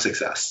more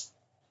success.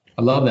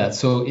 I love that.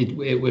 So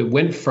it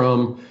went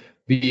from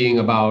being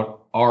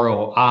about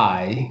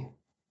ROI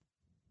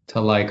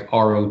to like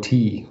ROT,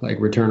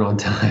 like return on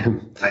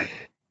time. Right.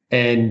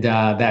 And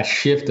that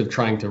shift of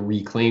trying to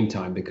reclaim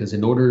time, because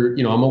in order,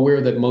 I'm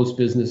aware that most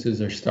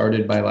businesses are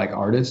started by like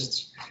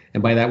artists.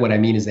 And by that, what I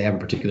mean is they have a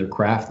particular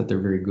craft that they're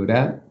very good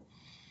at.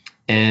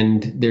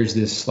 And there's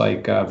this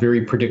like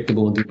very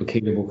predictable and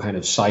duplicatable kind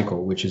of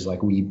cycle, which is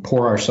like we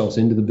pour ourselves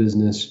into the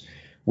business.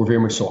 We're very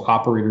much so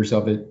operators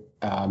of it,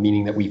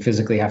 meaning that we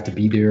physically have to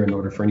be there in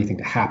order for anything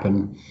to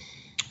happen.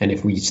 And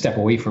if we step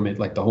away from it,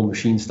 like the whole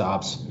machine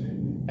stops.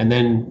 And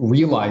then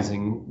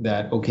realizing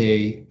that,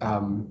 okay,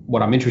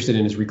 what I'm interested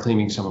in is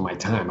reclaiming some of my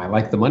time. I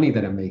like the money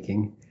that I'm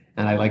making,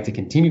 and I like to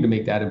continue to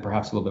make that and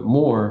perhaps a little bit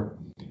more.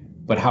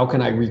 But how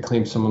can I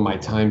reclaim some of my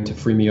time to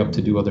free me up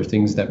to do other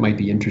things that might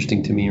be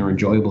interesting to me or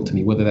enjoyable to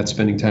me, whether that's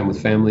spending time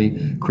with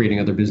family, creating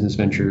other business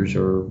ventures,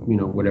 or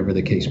whatever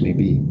the case may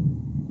be.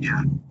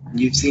 Yeah,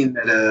 you've seen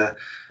that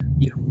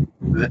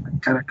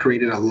kind of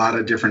created a lot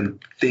of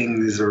different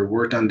things or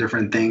worked on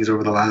different things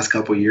over the last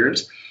couple of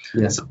years.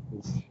 Yeah. So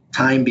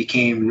time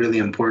became really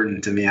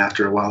important to me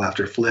after a while,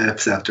 after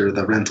flips, after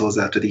the rentals,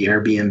 after the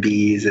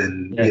Airbnbs,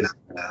 and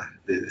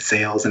the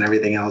sales and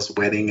everything else,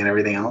 wedding and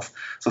everything else.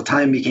 So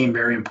time became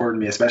very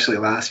important to me, especially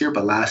last year.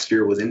 But last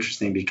year was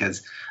interesting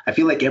because I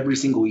feel like every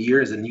single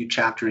year is a new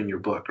chapter in your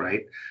book,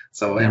 right?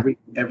 So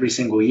every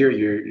single year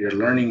you're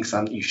learning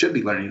something. You should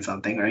be learning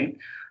something, right?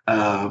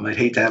 I'd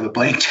hate to have a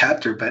blank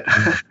chapter, but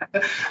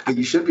but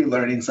you should be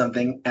learning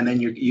something, and then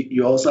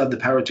you also have the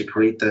power to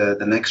create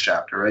the next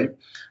chapter, right?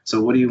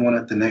 So what do you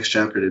want the next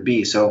chapter to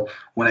be? So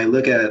when I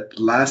look at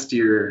last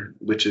year,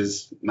 which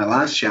is my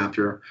last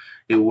chapter,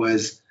 it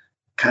was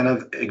kind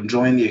of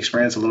enjoying the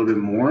experience a little bit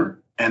more,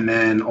 and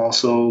then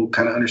also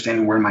kind of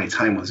understanding where my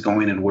time was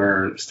going and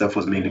where stuff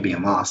was maybe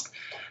being lost.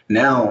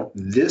 Now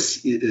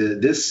this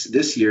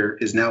year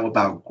is now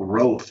about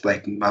growth.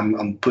 Like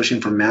I'm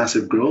pushing for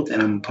massive growth,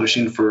 and I'm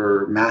pushing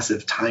for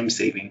massive time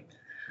saving.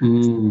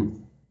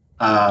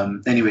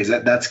 Anyways,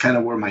 that's kind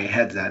of where my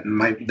head's at,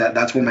 and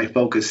that's where my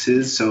focus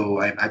is. So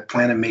I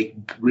plan to make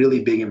really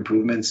big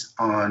improvements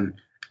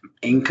on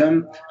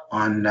income,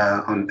 on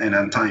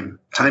time.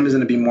 Time is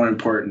going to be more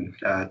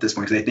important at this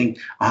point, because I think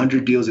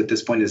 100 deals at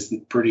this point is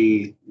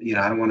pretty.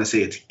 I don't want to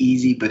say it's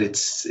easy, but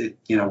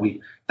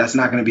that's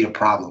not going to be a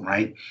problem,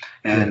 right?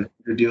 And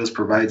 100 deals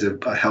provides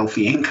a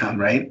healthy income,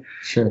 right?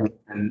 Sure.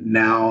 And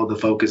now the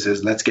focus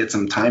is let's get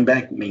some time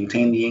back,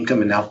 maintain the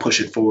income, and now push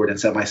it forward and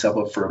set myself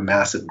up for a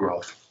massive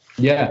growth.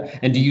 Yeah.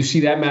 And do you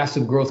see that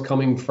massive growth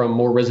coming from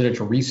more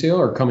residential resale,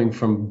 or coming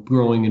from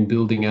growing and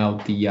building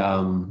out the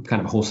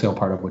kind of wholesale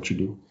part of what you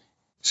do?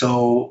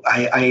 So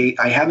I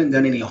haven't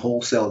done any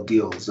wholesale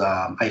deals.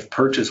 I've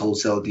purchased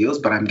wholesale deals,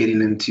 but I'm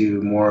getting into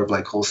more of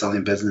like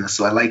wholesaling business.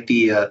 So I like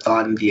the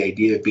thought and the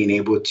idea of being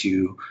able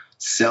to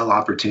sell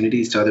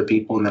opportunities to other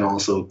people, and then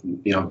also,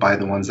 buy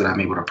the ones that I'm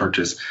able to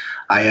purchase.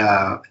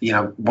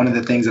 One of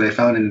the things that I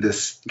found in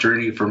this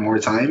journey for more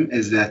time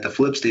is that the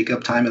flips take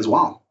up time as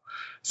well.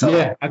 So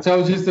yeah, that's what I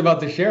was just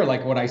about to share.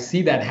 Like what I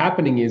see that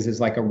happening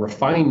is like a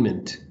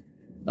refinement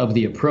of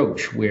the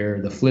approach,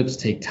 where the flips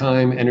take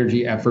time,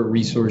 energy, effort,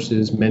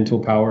 resources,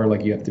 mental power.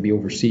 Like you have to be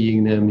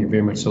overseeing them. You're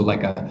very much so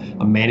like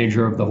a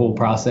manager of the whole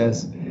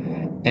process.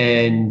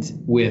 And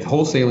with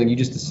wholesaling, you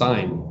just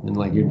assign and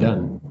like you're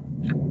done.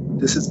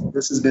 This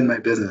has been my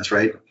business,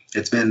 right?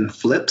 It's been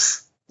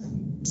flips,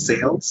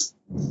 sales,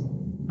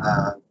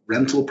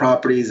 rental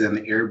properties, and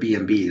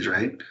Airbnbs,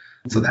 right?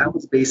 So that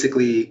was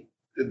basically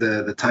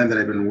the time that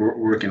I've been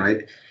working,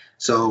 right?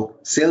 So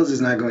sales is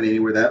not going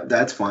anywhere.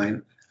 That's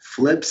fine.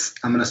 Flips,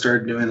 I'm going to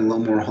start doing a little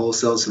more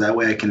wholesale, so that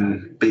way I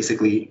can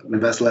basically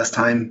invest less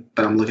time,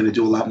 but I'm looking to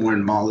do a lot more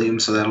in volume,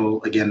 so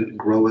that'll again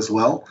grow as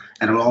well,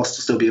 and it'll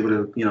also still be able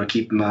to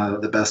keep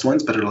the best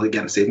ones, but it'll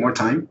again save more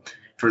time.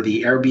 For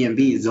the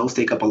Airbnbs, those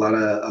take up a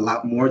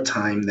lot more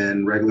time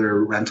than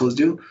regular rentals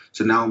do.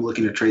 So now I'm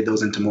looking to trade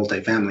those into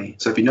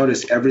multifamily. So if you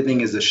notice,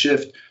 everything is a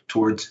shift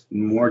towards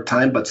more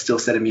time, but still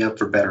setting me up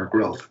for better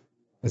growth.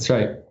 That's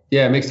right.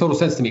 Yeah, it makes total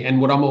sense to me. And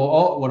what I'm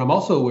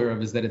also aware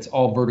of is that it's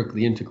all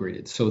vertically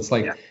integrated. So it's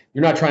like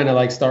you're not trying to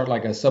like start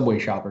like a Subway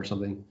shop or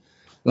something.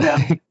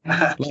 Like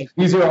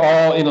these are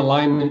all in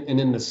alignment and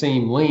in the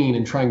same lane,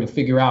 and trying to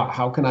figure out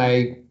how can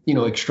I,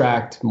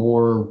 extract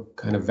more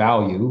kind of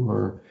value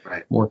or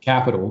more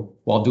capital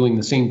while doing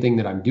the same thing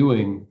that I'm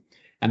doing,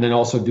 and then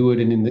also do it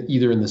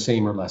either in the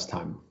same or less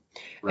time,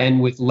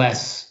 and with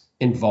less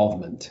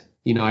involvement.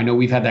 I know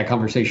we've had that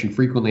conversation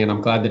frequently, and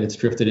I'm glad that it's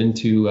drifted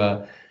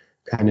into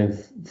kind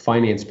of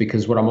finance,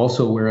 because what I'm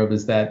also aware of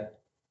is that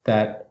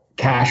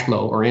cash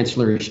flow or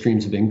ancillary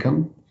streams of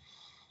income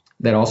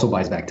that also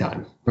buys back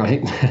time,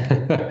 right?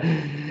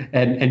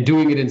 and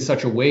doing it in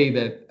such a way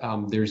that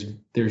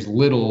there's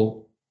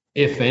little,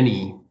 if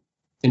any,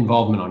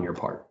 involvement on your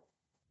part.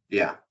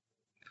 Yeah,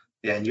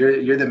 and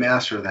you're the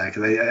master of that,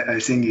 because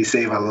I've seen you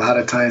save a lot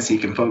of time so you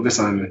can focus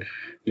on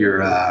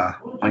your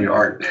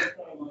art.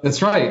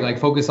 That's right. Like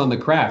focus on the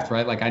craft,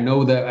 right? Like I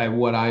know that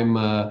what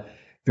I'm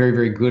very,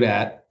 very good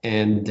at.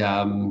 And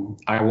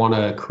I want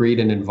to create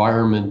an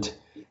environment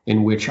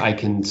in which I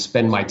can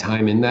spend my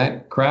time in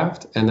that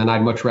craft. And then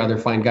I'd much rather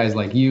find guys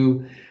like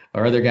you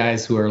or other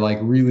guys who are like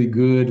really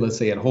good, let's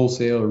say at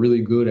wholesale, or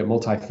really good at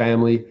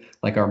multifamily,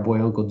 like our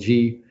boy Uncle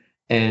G,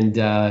 and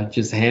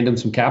just hand them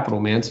some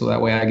capital, man. So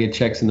that way I get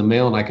checks in the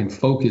mail and I can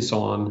focus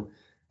on,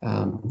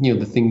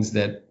 the things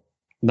that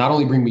not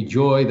only bring me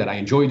joy, that I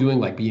enjoy doing,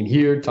 like being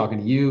here, talking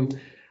to you,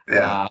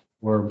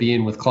 or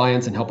being with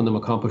clients and helping them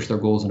accomplish their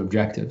goals and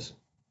objectives.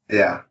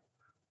 Yeah.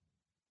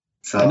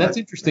 So, and that's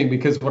interesting,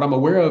 because what I'm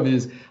aware of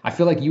is I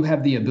feel like you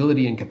have the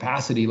ability and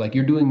capacity, like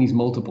you're doing these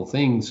multiple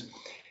things.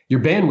 Your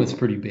bandwidth's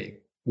pretty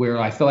big, where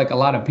I feel like a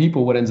lot of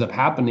people, what ends up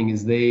happening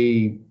is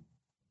they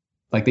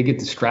get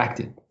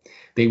distracted.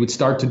 They would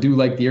start to do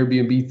like the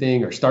Airbnb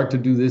thing or start to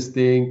do this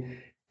thing,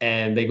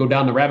 and they go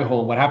down the rabbit hole.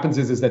 And what happens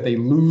is that they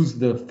lose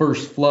the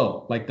first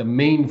flow, like the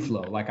main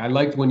flow. Like I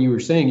liked when you were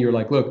saying, you're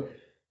like, look,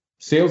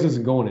 sales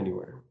isn't going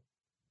anywhere.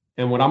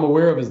 And what I'm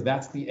aware of is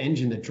that's the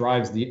engine that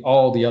drives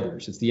all the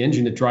others. It's the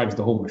engine that drives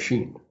the whole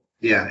machine.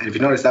 Yeah. And if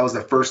you notice, that was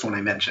the first one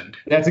I mentioned.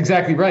 That's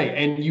exactly right.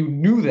 And you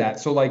knew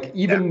that. So like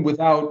even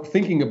without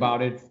thinking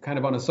about it, kind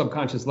of on a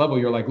subconscious level,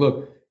 you're like,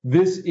 look,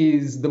 this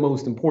is the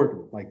most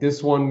important. Like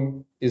this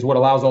one is what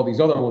allows all these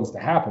other ones to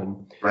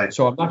happen. Right.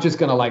 So I'm not just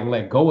going to like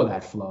let go of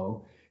that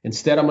flow.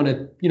 Instead, I'm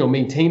going to,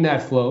 maintain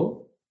that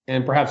flow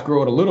and perhaps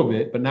grow it a little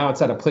bit. But now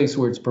it's at a place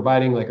where it's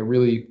providing like a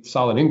really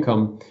solid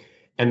income.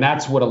 And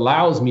that's what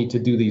allows me to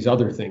do these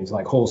other things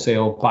like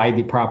wholesale, buy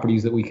the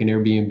properties that we can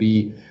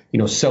Airbnb,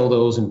 sell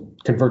those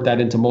and convert that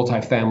into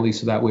multifamily.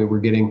 So that way we're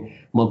getting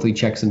monthly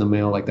checks in the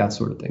mail, like that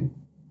sort of thing.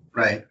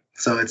 Right.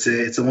 So it's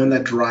the one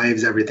that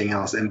drives everything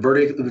else, and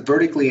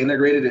vertically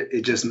integrated.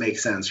 It just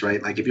makes sense,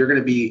 right? Like if you're going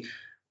to be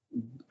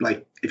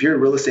like, if you're a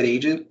real estate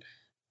agent,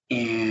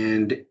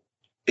 and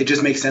it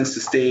just makes sense to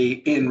stay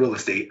in real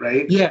estate,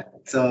 right? Yeah.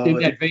 So in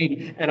that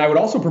vein, and I would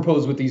also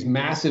propose with these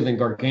massive and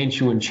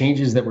gargantuan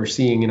changes that we're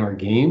seeing in our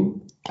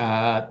game,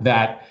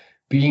 that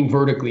being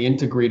vertically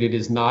integrated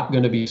is not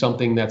going to be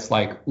something that's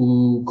like,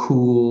 ooh,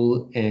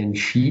 cool and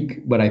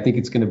chic, but I think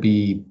it's going to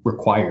be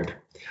required.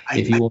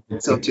 I think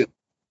so too.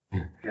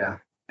 Yeah.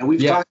 And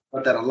we've talked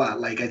about that a lot.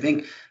 Like, I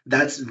think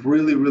that's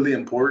really, really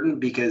important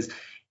because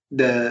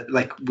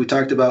like we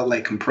talked about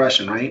like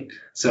compression, right?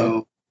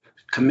 So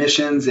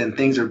commissions and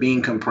things are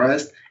being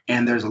compressed,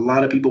 and there's a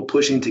lot of people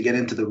pushing to get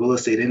into the real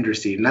estate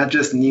industry, not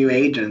just new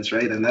agents,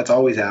 right? And that's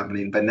always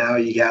happening. But now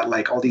you got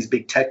like all these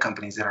big tech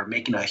companies that are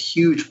making a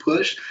huge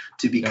push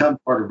to become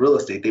part of real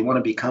estate. They want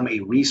to become a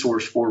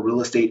resource for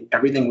real estate,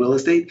 everything real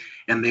estate.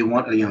 And they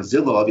want,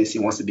 Zillow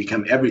obviously wants to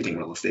become everything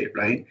real estate,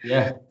 right?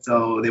 Yeah.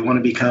 So they want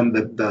to become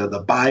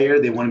the buyer.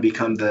 They want to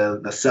become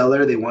the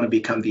seller. They want to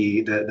become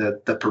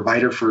the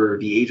provider for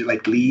the agent,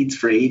 like leads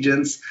for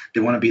agents. They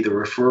want to be the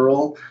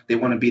referral. They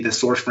want to be the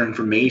source for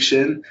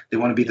information. They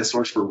want to be the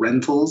source for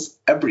rentals,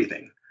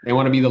 everything. They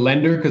want to be the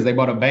lender because they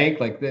bought a bank,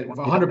 like that,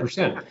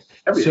 100%.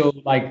 So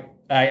like,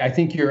 I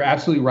think you're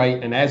absolutely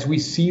right. And as we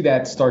see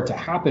that start to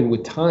happen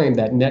with time,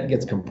 that net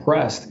gets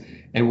compressed,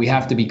 and we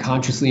have to be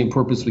consciously and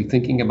purposely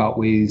thinking about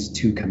ways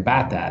to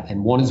combat that.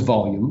 And one is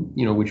volume,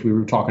 which we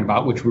were talking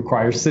about, which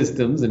requires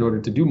systems in order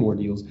to do more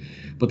deals.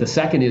 But the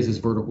second is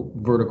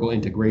vertical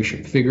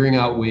integration, figuring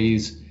out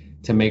ways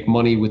to make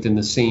money within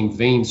the same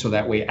vein. So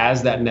that way,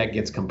 as that net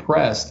gets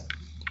compressed,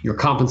 you're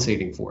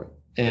compensating for it.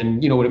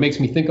 And, what it makes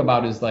me think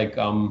about is like,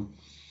 Procter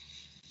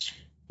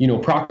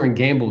and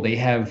Gamble, they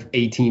have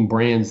 18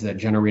 brands that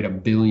generate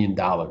 $1 billion.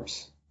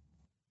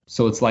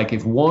 So it's like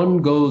if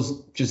one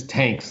goes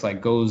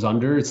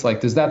under, it's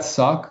like, does that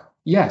suck?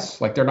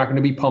 Yes. Like they're not going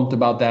to be pumped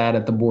about that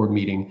at the board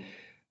meeting,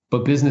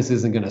 but business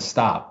isn't going to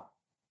stop.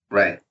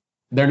 Right.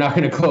 They're not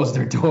going to close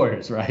their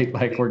doors, right?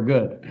 Like we're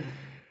good.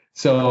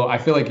 So I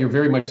feel like you're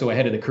very much so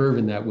ahead of the curve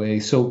in that way.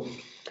 So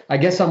I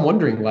guess I'm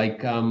wondering,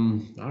 like, I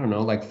don't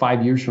know, like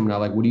 5 years from now,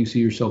 like, what do you see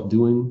yourself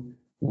doing?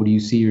 What do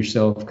you see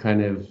yourself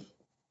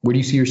where do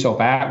you see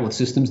yourself at? What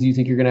systems do you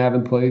think you're going to have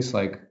in place?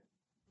 Like,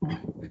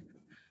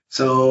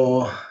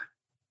 so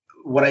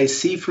what I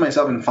see for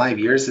myself in 5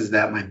 years is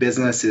that my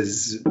business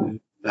is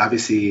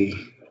obviously,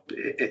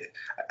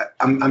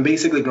 I'm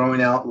basically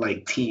growing out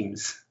like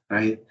teams,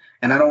 right?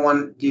 And I don't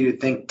want you to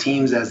think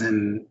teams as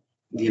in,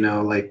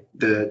 like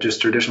the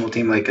just traditional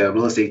team, like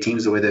real estate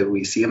teams, the way that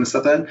we see them and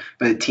stuff like that,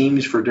 but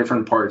teams for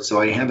different parts.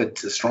 So I have a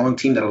strong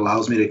team that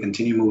allows me to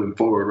continue moving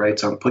forward, right?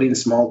 So I'm putting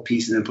small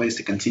pieces in place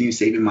to continue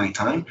saving my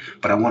time,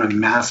 but I want to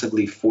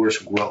massively force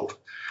growth.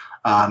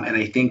 And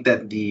I think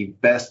that the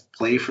best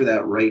play for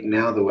that right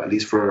now, though, at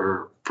least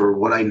for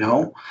what I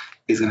know,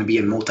 is going to be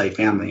in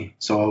multifamily.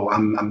 So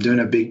I'm doing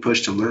a big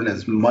push to learn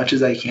as much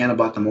as I can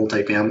about the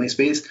multifamily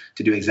space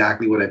to do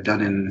exactly what I've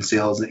done in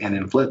sales and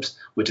in flips,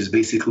 which is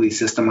basically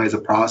systemize a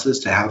process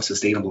to have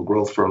sustainable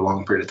growth for a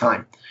long period of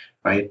time,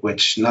 right?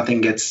 Which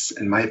nothing gets,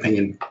 in my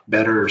opinion,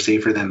 better or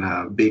safer than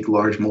a big,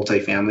 large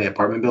multifamily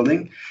apartment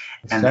building.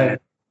 And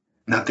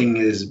nothing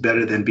is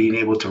better than being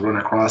able to run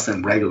across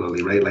them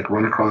regularly, right? Like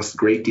run across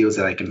great deals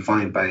that I can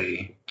find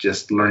by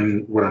just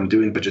learning what I'm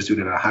doing, but just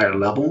doing it at a higher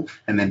level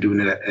and then doing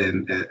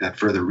it at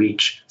further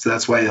reach. So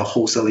that's why the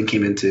wholesaling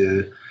came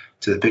into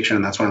the picture.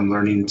 And that's why I'm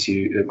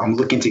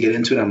looking to get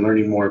into it. I'm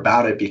learning more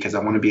about it because I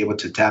want to be able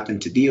to tap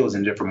into deals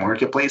in different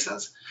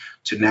marketplaces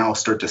to now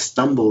start to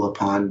stumble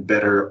upon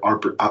better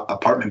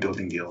apartment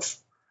building deals.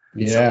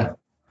 Yeah.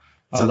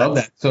 So I love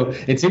that. So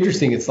it's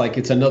interesting. It's like,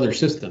 it's another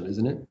system,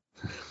 isn't it?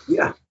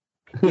 Yeah.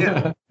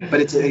 Yeah, but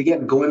it's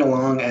again going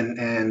along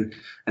and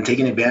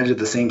taking advantage of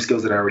the same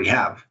skills that I already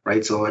have,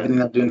 right? So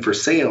everything I'm doing for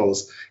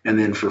sales and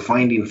then for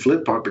finding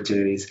flip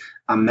opportunities,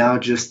 I'm now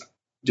just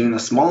doing a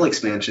small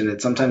expansion.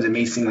 Sometimes it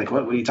may seem like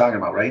what are you talking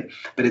about, right?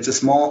 But it's a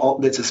small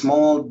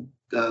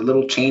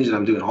little change that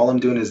I'm doing. All I'm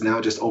doing is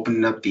now just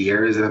opening up the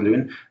areas that I'm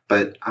doing,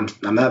 but I'm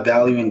not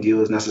valuing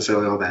deals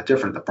necessarily all that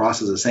different. The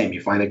process is the same.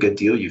 You find a good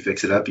deal, you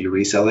fix it up, you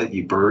resell it,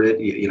 you burr it,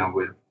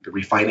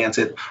 refinance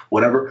it,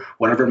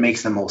 whatever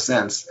makes the most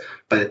sense.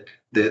 But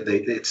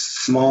it's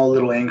small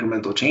little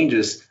incremental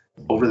changes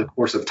over the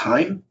course of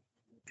time.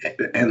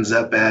 It ends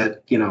up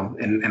at,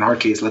 in our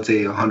case, let's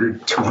say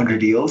 100, 200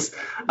 deals.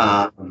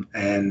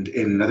 And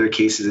in other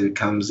cases, it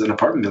becomes an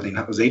apartment building.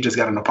 Jose just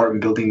got an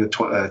apartment building with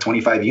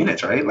 25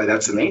 units, right? Like,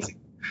 that's amazing.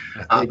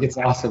 I think it's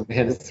awesome,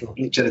 man.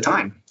 Each at a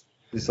time.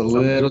 Just a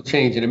little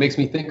change. And it makes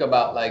me think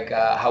about like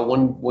how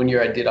one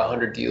year I did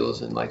 100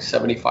 deals and like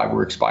 75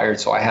 were expired.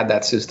 So I had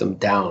that system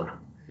down.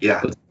 Yeah.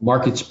 But the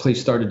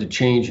marketplace started to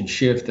change and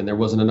shift, and there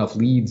wasn't enough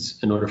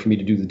leads in order for me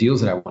to do the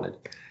deals that I wanted.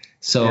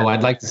 So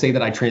I'd like to say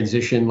that I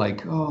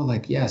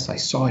transitioned yes, I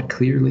saw it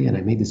clearly and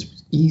I made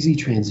this easy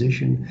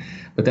transition,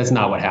 but that's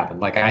not what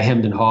happened. Like I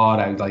hemmed and hawed.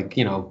 I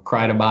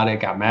cried about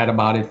it, got mad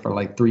about it for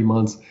like 3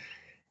 months.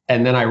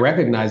 And then I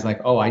recognized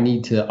like, oh, I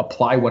need to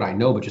apply what I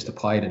know, but just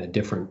apply it in a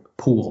different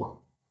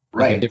pool,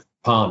 like a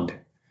different pond.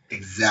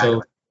 Exactly.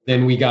 So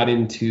then we got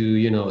into,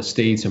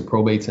 estates and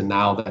probates, and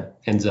now that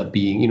ends up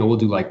being, we'll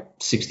do like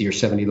 60 or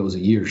 70 of those a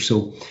year.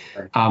 So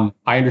I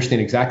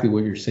understand exactly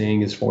what you're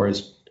saying as far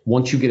as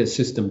once you get a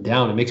system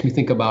down. It makes me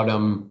think about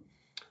Elon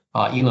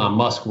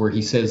Musk, where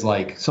he says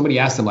like somebody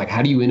asked him like,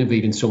 how do you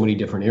innovate in so many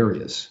different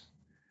areas?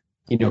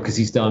 Because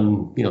he's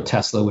done,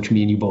 Tesla, which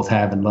me and you both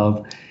have and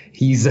love.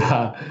 He's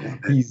done,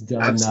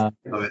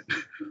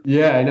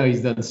 yeah, I know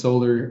he's done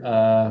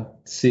Solar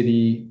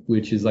City,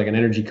 which is like an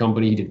energy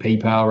company. He did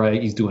PayPal,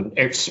 right? He's doing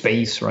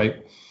space,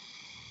 right?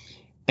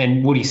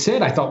 And what he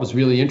said, I thought was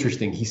really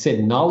interesting. He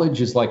said,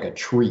 knowledge is like a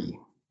tree.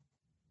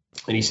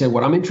 And he said,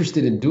 what I'm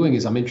interested in doing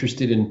is I'm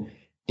interested in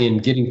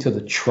getting to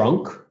the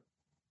trunk.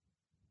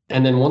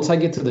 And then once I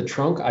get to the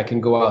trunk, I can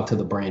go out to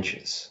the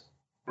branches.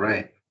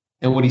 Right.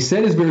 And what he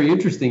said is very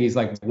interesting. He's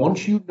like,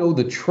 once you know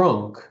the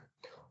trunk,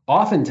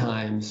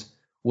 oftentimes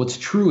what's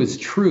true is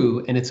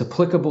true, and it's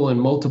applicable in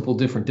multiple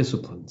different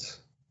disciplines.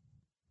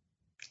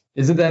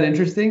 Isn't that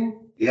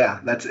interesting? Yeah,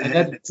 that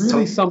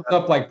really sums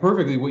up like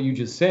perfectly what you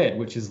just said,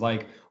 which is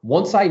like,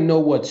 once I know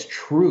what's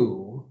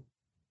true,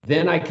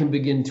 then I can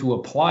begin to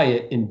apply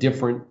it in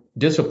different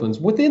disciplines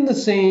within the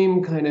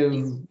same kind of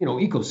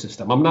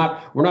ecosystem.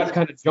 We're not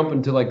kind of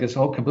jumping to like this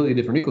whole completely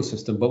different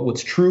ecosystem, but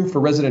what's true for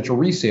residential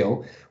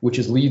resale, which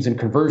is leads and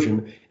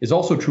conversion, is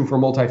also true for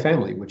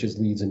multifamily, which is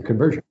leads and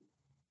conversion.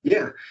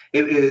 Yeah.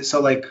 So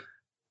like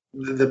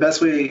the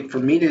best way for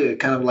me to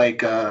kind of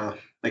like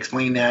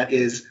explain that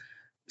is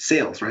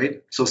sales,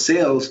 right? So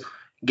sales,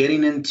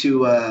 getting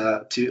into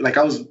like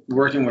I was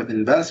working with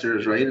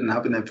investors, right, and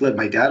helping them flip.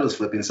 My dad was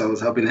flipping, so I was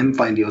helping him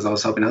find deals. I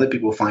was helping other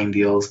people find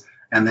deals.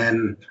 And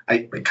then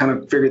I kind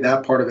of figured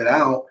that part of it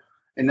out.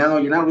 And now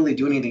you're not really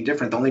doing anything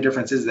different. The only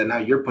difference is that now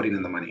you're putting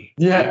in the money.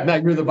 Yeah, right? Now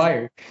you're the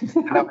buyer.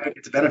 Now I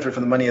get to benefit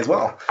from the money as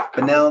well.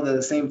 But now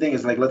the same thing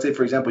is like, let's say,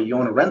 for example, you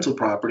own a rental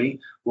property.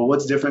 Well,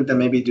 what's different than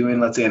maybe doing,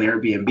 let's say, an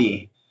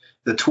Airbnb?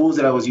 The tools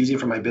that I was using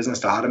for my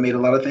business to automate a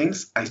lot of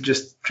things, I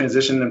just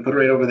transitioned and put it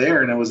right over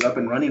there, and it was up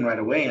and running right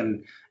away.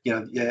 And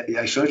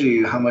I showed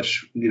you how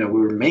much we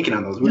were making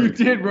on those. You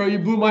did, bro. You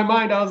blew my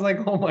mind. I was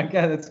like, oh my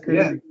God, that's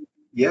crazy.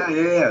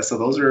 Yeah. So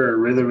those are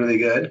really, really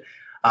good.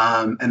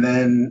 And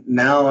then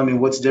now, I mean,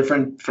 what's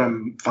different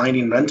from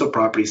finding rental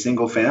property,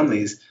 single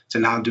families, to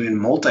now doing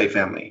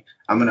multifamily?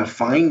 I'm going to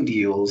find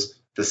deals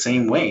the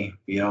same way.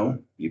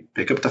 You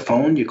pick up the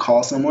phone, you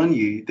call someone,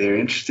 they're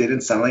interested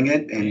in selling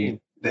it, and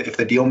if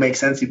the deal makes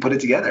sense, you put it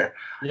together.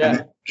 Yeah. And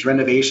there's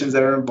renovations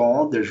that are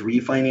involved. There's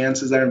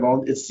refinances that are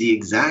involved. It's the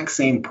exact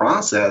same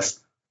process,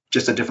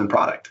 just a different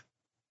product.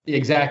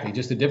 Exactly.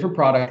 Just a different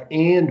product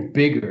and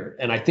bigger.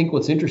 And I think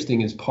what's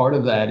interesting is part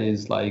of that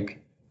is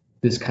like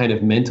this kind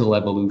of mental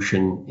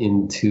evolution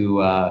into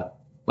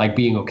like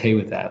being okay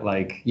with that.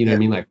 Like, what I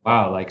mean? Like,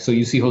 wow. Like, so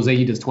you see Jose,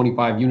 he does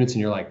 25 units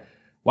and you're like,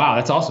 wow,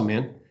 that's awesome,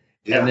 man.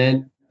 Yeah.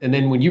 And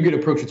then when you get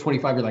approached at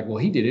 25, you're like, well,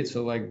 he did it,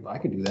 so like I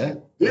could do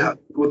that. Yeah.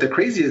 Well, the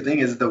craziest thing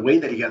is the way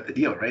that he got the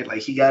deal, right?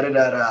 Like he got it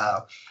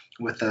at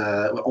with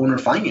owner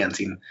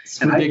financing,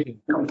 and ridiculous.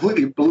 I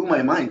completely blew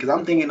my mind because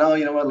I'm thinking, oh,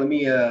 you know what? Let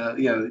me,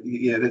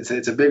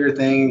 it's a bigger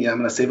thing. Yeah, I'm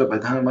gonna save up a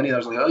ton of money. I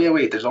was like, oh yeah,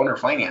 wait, there's owner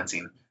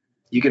financing.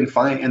 You can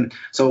find, and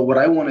so what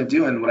I want to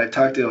do, and what I've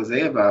talked to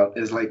Jose about,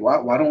 is like,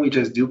 why don't we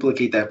just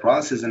duplicate that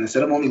process, and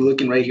instead of only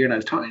looking right here in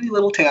a tiny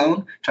little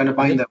town trying to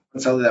find that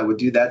seller that would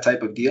do that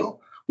type of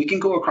deal, we can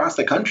go across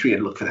the country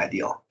and look for that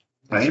deal,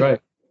 right? That's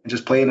right. And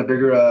just play in a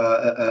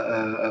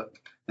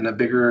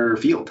bigger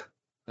field.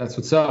 That's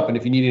what's up. And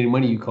if you need any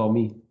money, you call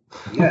me.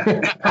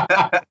 Yeah.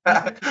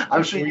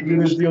 I'm sure we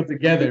do this deal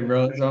together,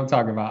 bro. That's what I'm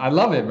talking about. I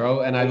love it,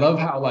 bro. And I love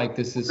how like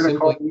this is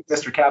simply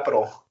Mr.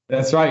 Capital.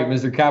 That's right,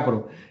 Mr.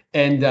 Capital.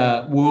 And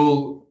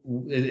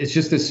it's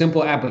just a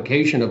simple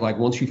application of like,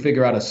 once you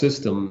figure out a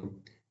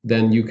system,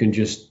 then you can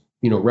just,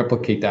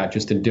 replicate that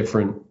just in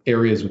different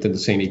areas within the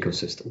same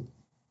ecosystem.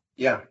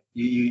 Yeah.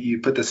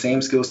 You put the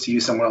same skills to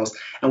use somewhere else.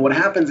 And what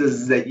happens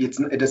is that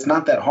it's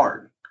not that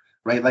hard,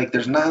 right? Like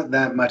there's not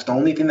that much. The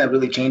only thing that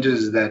really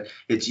changes is that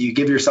you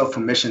give yourself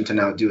permission to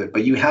now do it,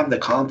 but you have the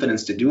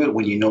confidence to do it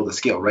when you know the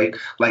skill, right?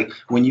 Like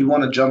when you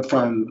want to jump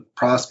from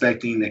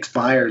prospecting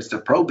expires to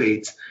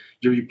probates,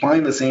 you're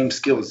applying the same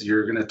skills.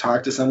 You're going to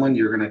talk to someone.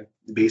 You're going to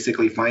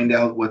basically find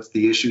out what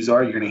the issues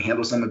are. You're going to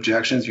handle some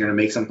objections. You're going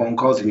to make some phone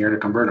calls, and you're going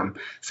to convert them.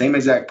 Same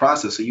exact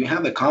process. So you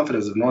have the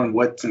confidence of knowing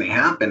what's going to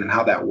happen and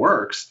how that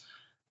works.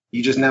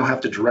 You just now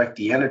have to direct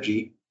the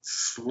energy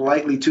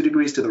slightly 2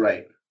 degrees to the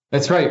right.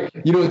 That's right.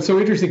 It's so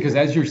interesting because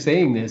as you're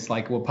saying this,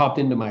 like what popped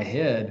into my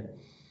head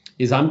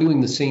is I'm doing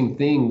the same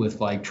thing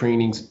with like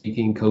training,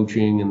 speaking,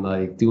 coaching, and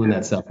like doing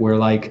that stuff where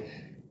like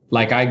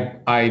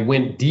I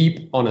went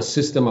deep on a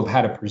system of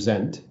how to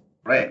present.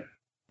 Right.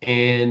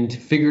 And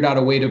figured out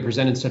a way to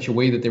present in such a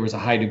way that there was a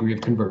high degree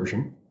of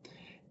conversion.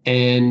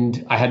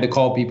 And I had to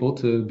call people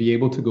to be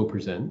able to go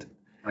present.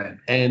 Right.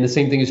 And the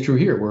same thing is true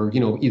here, where,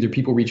 either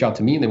people reach out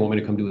to me and they want me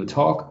to come do a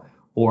talk,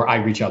 or I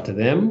reach out to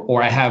them,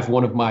 or I have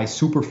one of my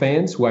super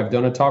fans who I've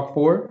done a talk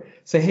for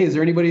say, hey, is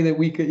there anybody that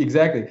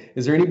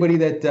is there anybody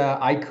that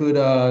I could,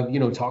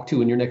 talk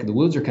to in your neck of the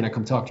woods, or can I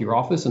come talk to your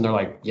office? And they're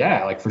like,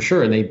 yeah, like for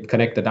sure. And they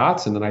connect the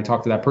dots. And then I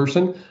talk to that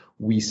person.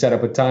 We set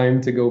up a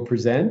time to go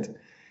present.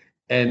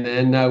 And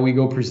then we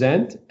go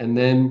present, and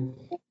then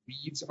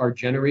leads are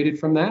generated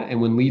from that.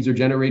 And when leads are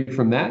generated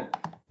from that,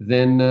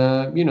 then,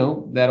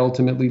 that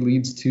ultimately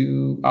leads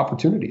to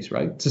opportunities,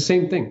 right? It's the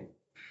same thing.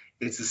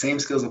 It's the same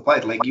skills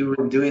applied. Like you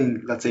were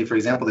doing, let's say, for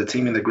example, the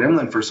Taming the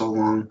Gremlin for so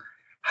long.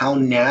 How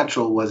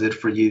natural was it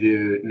for you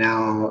to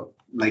now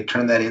like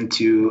turn that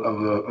into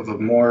of a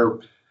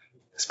more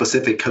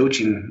specific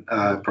coaching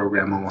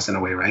program, almost in a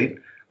way, right?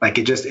 Like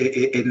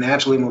it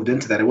naturally moved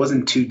into that. It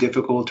wasn't too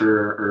difficult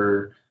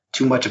or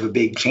too much of a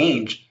big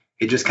change.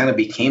 It just kind of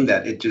became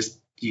that. It just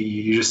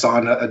you just saw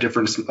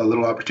a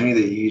little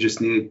opportunity that you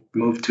just needed to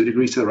move 2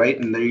 degrees to the right,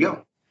 and there you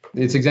go.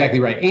 It's exactly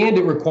right. And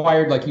it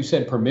required, like you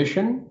said,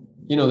 permission.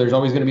 There's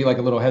always going to be like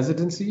a little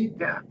hesitancy.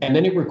 Yeah. And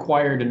then it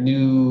required a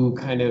new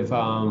kind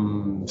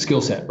of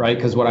skill set, right?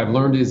 Because what I've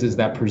learned is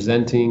that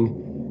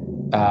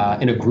presenting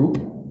in a group,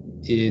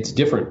 it's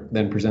different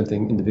than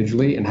presenting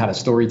individually, and how to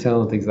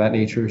storytell and things of that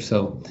nature.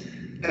 So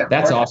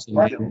that's awesome.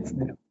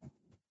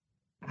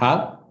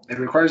 Huh? It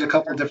requires a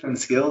couple of different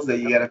skills that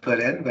you got to put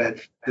in, but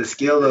the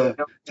skill of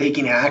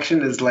taking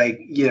action is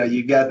like,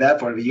 you got that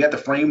part of it. You got the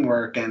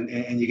framework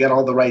and you got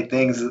all the right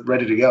things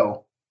ready to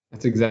go.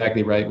 That's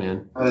exactly right,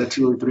 man. The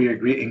 2 or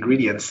 3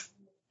 ingredients.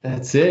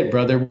 That's it,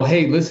 brother. Well,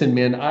 hey, listen,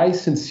 man, I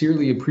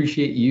sincerely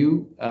appreciate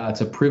you.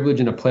 It's a privilege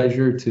and a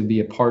pleasure to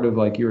be a part of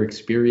like your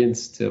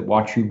experience, to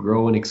watch you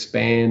grow and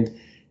expand,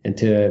 and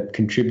to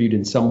contribute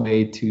in some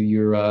way to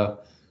your,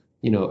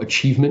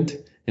 achievement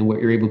and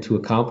what you're able to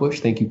accomplish.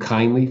 Thank you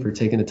kindly for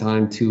taking the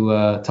time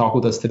to talk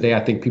with us today. I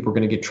think people are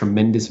going to get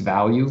tremendous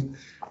value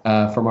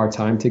from our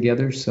time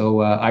together.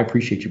 So I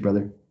appreciate you,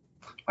 brother.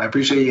 I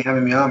appreciate you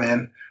having me on,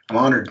 man. I'm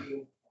honored.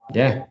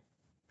 Yeah,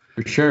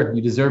 for sure.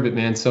 You deserve it,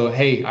 man. So,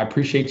 hey, I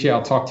appreciate you.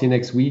 I'll talk to you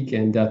next week.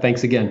 And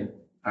thanks again.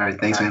 All right.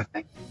 Thanks, man.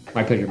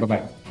 My pleasure.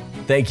 Bye-bye.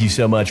 Thank you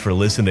so much for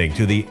listening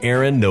to the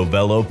Aaron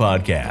Novello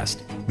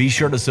podcast. Be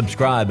sure to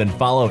subscribe and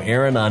follow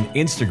Aaron on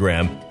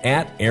Instagram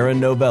 @Aaron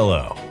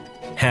Novello.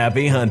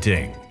 Happy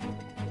hunting.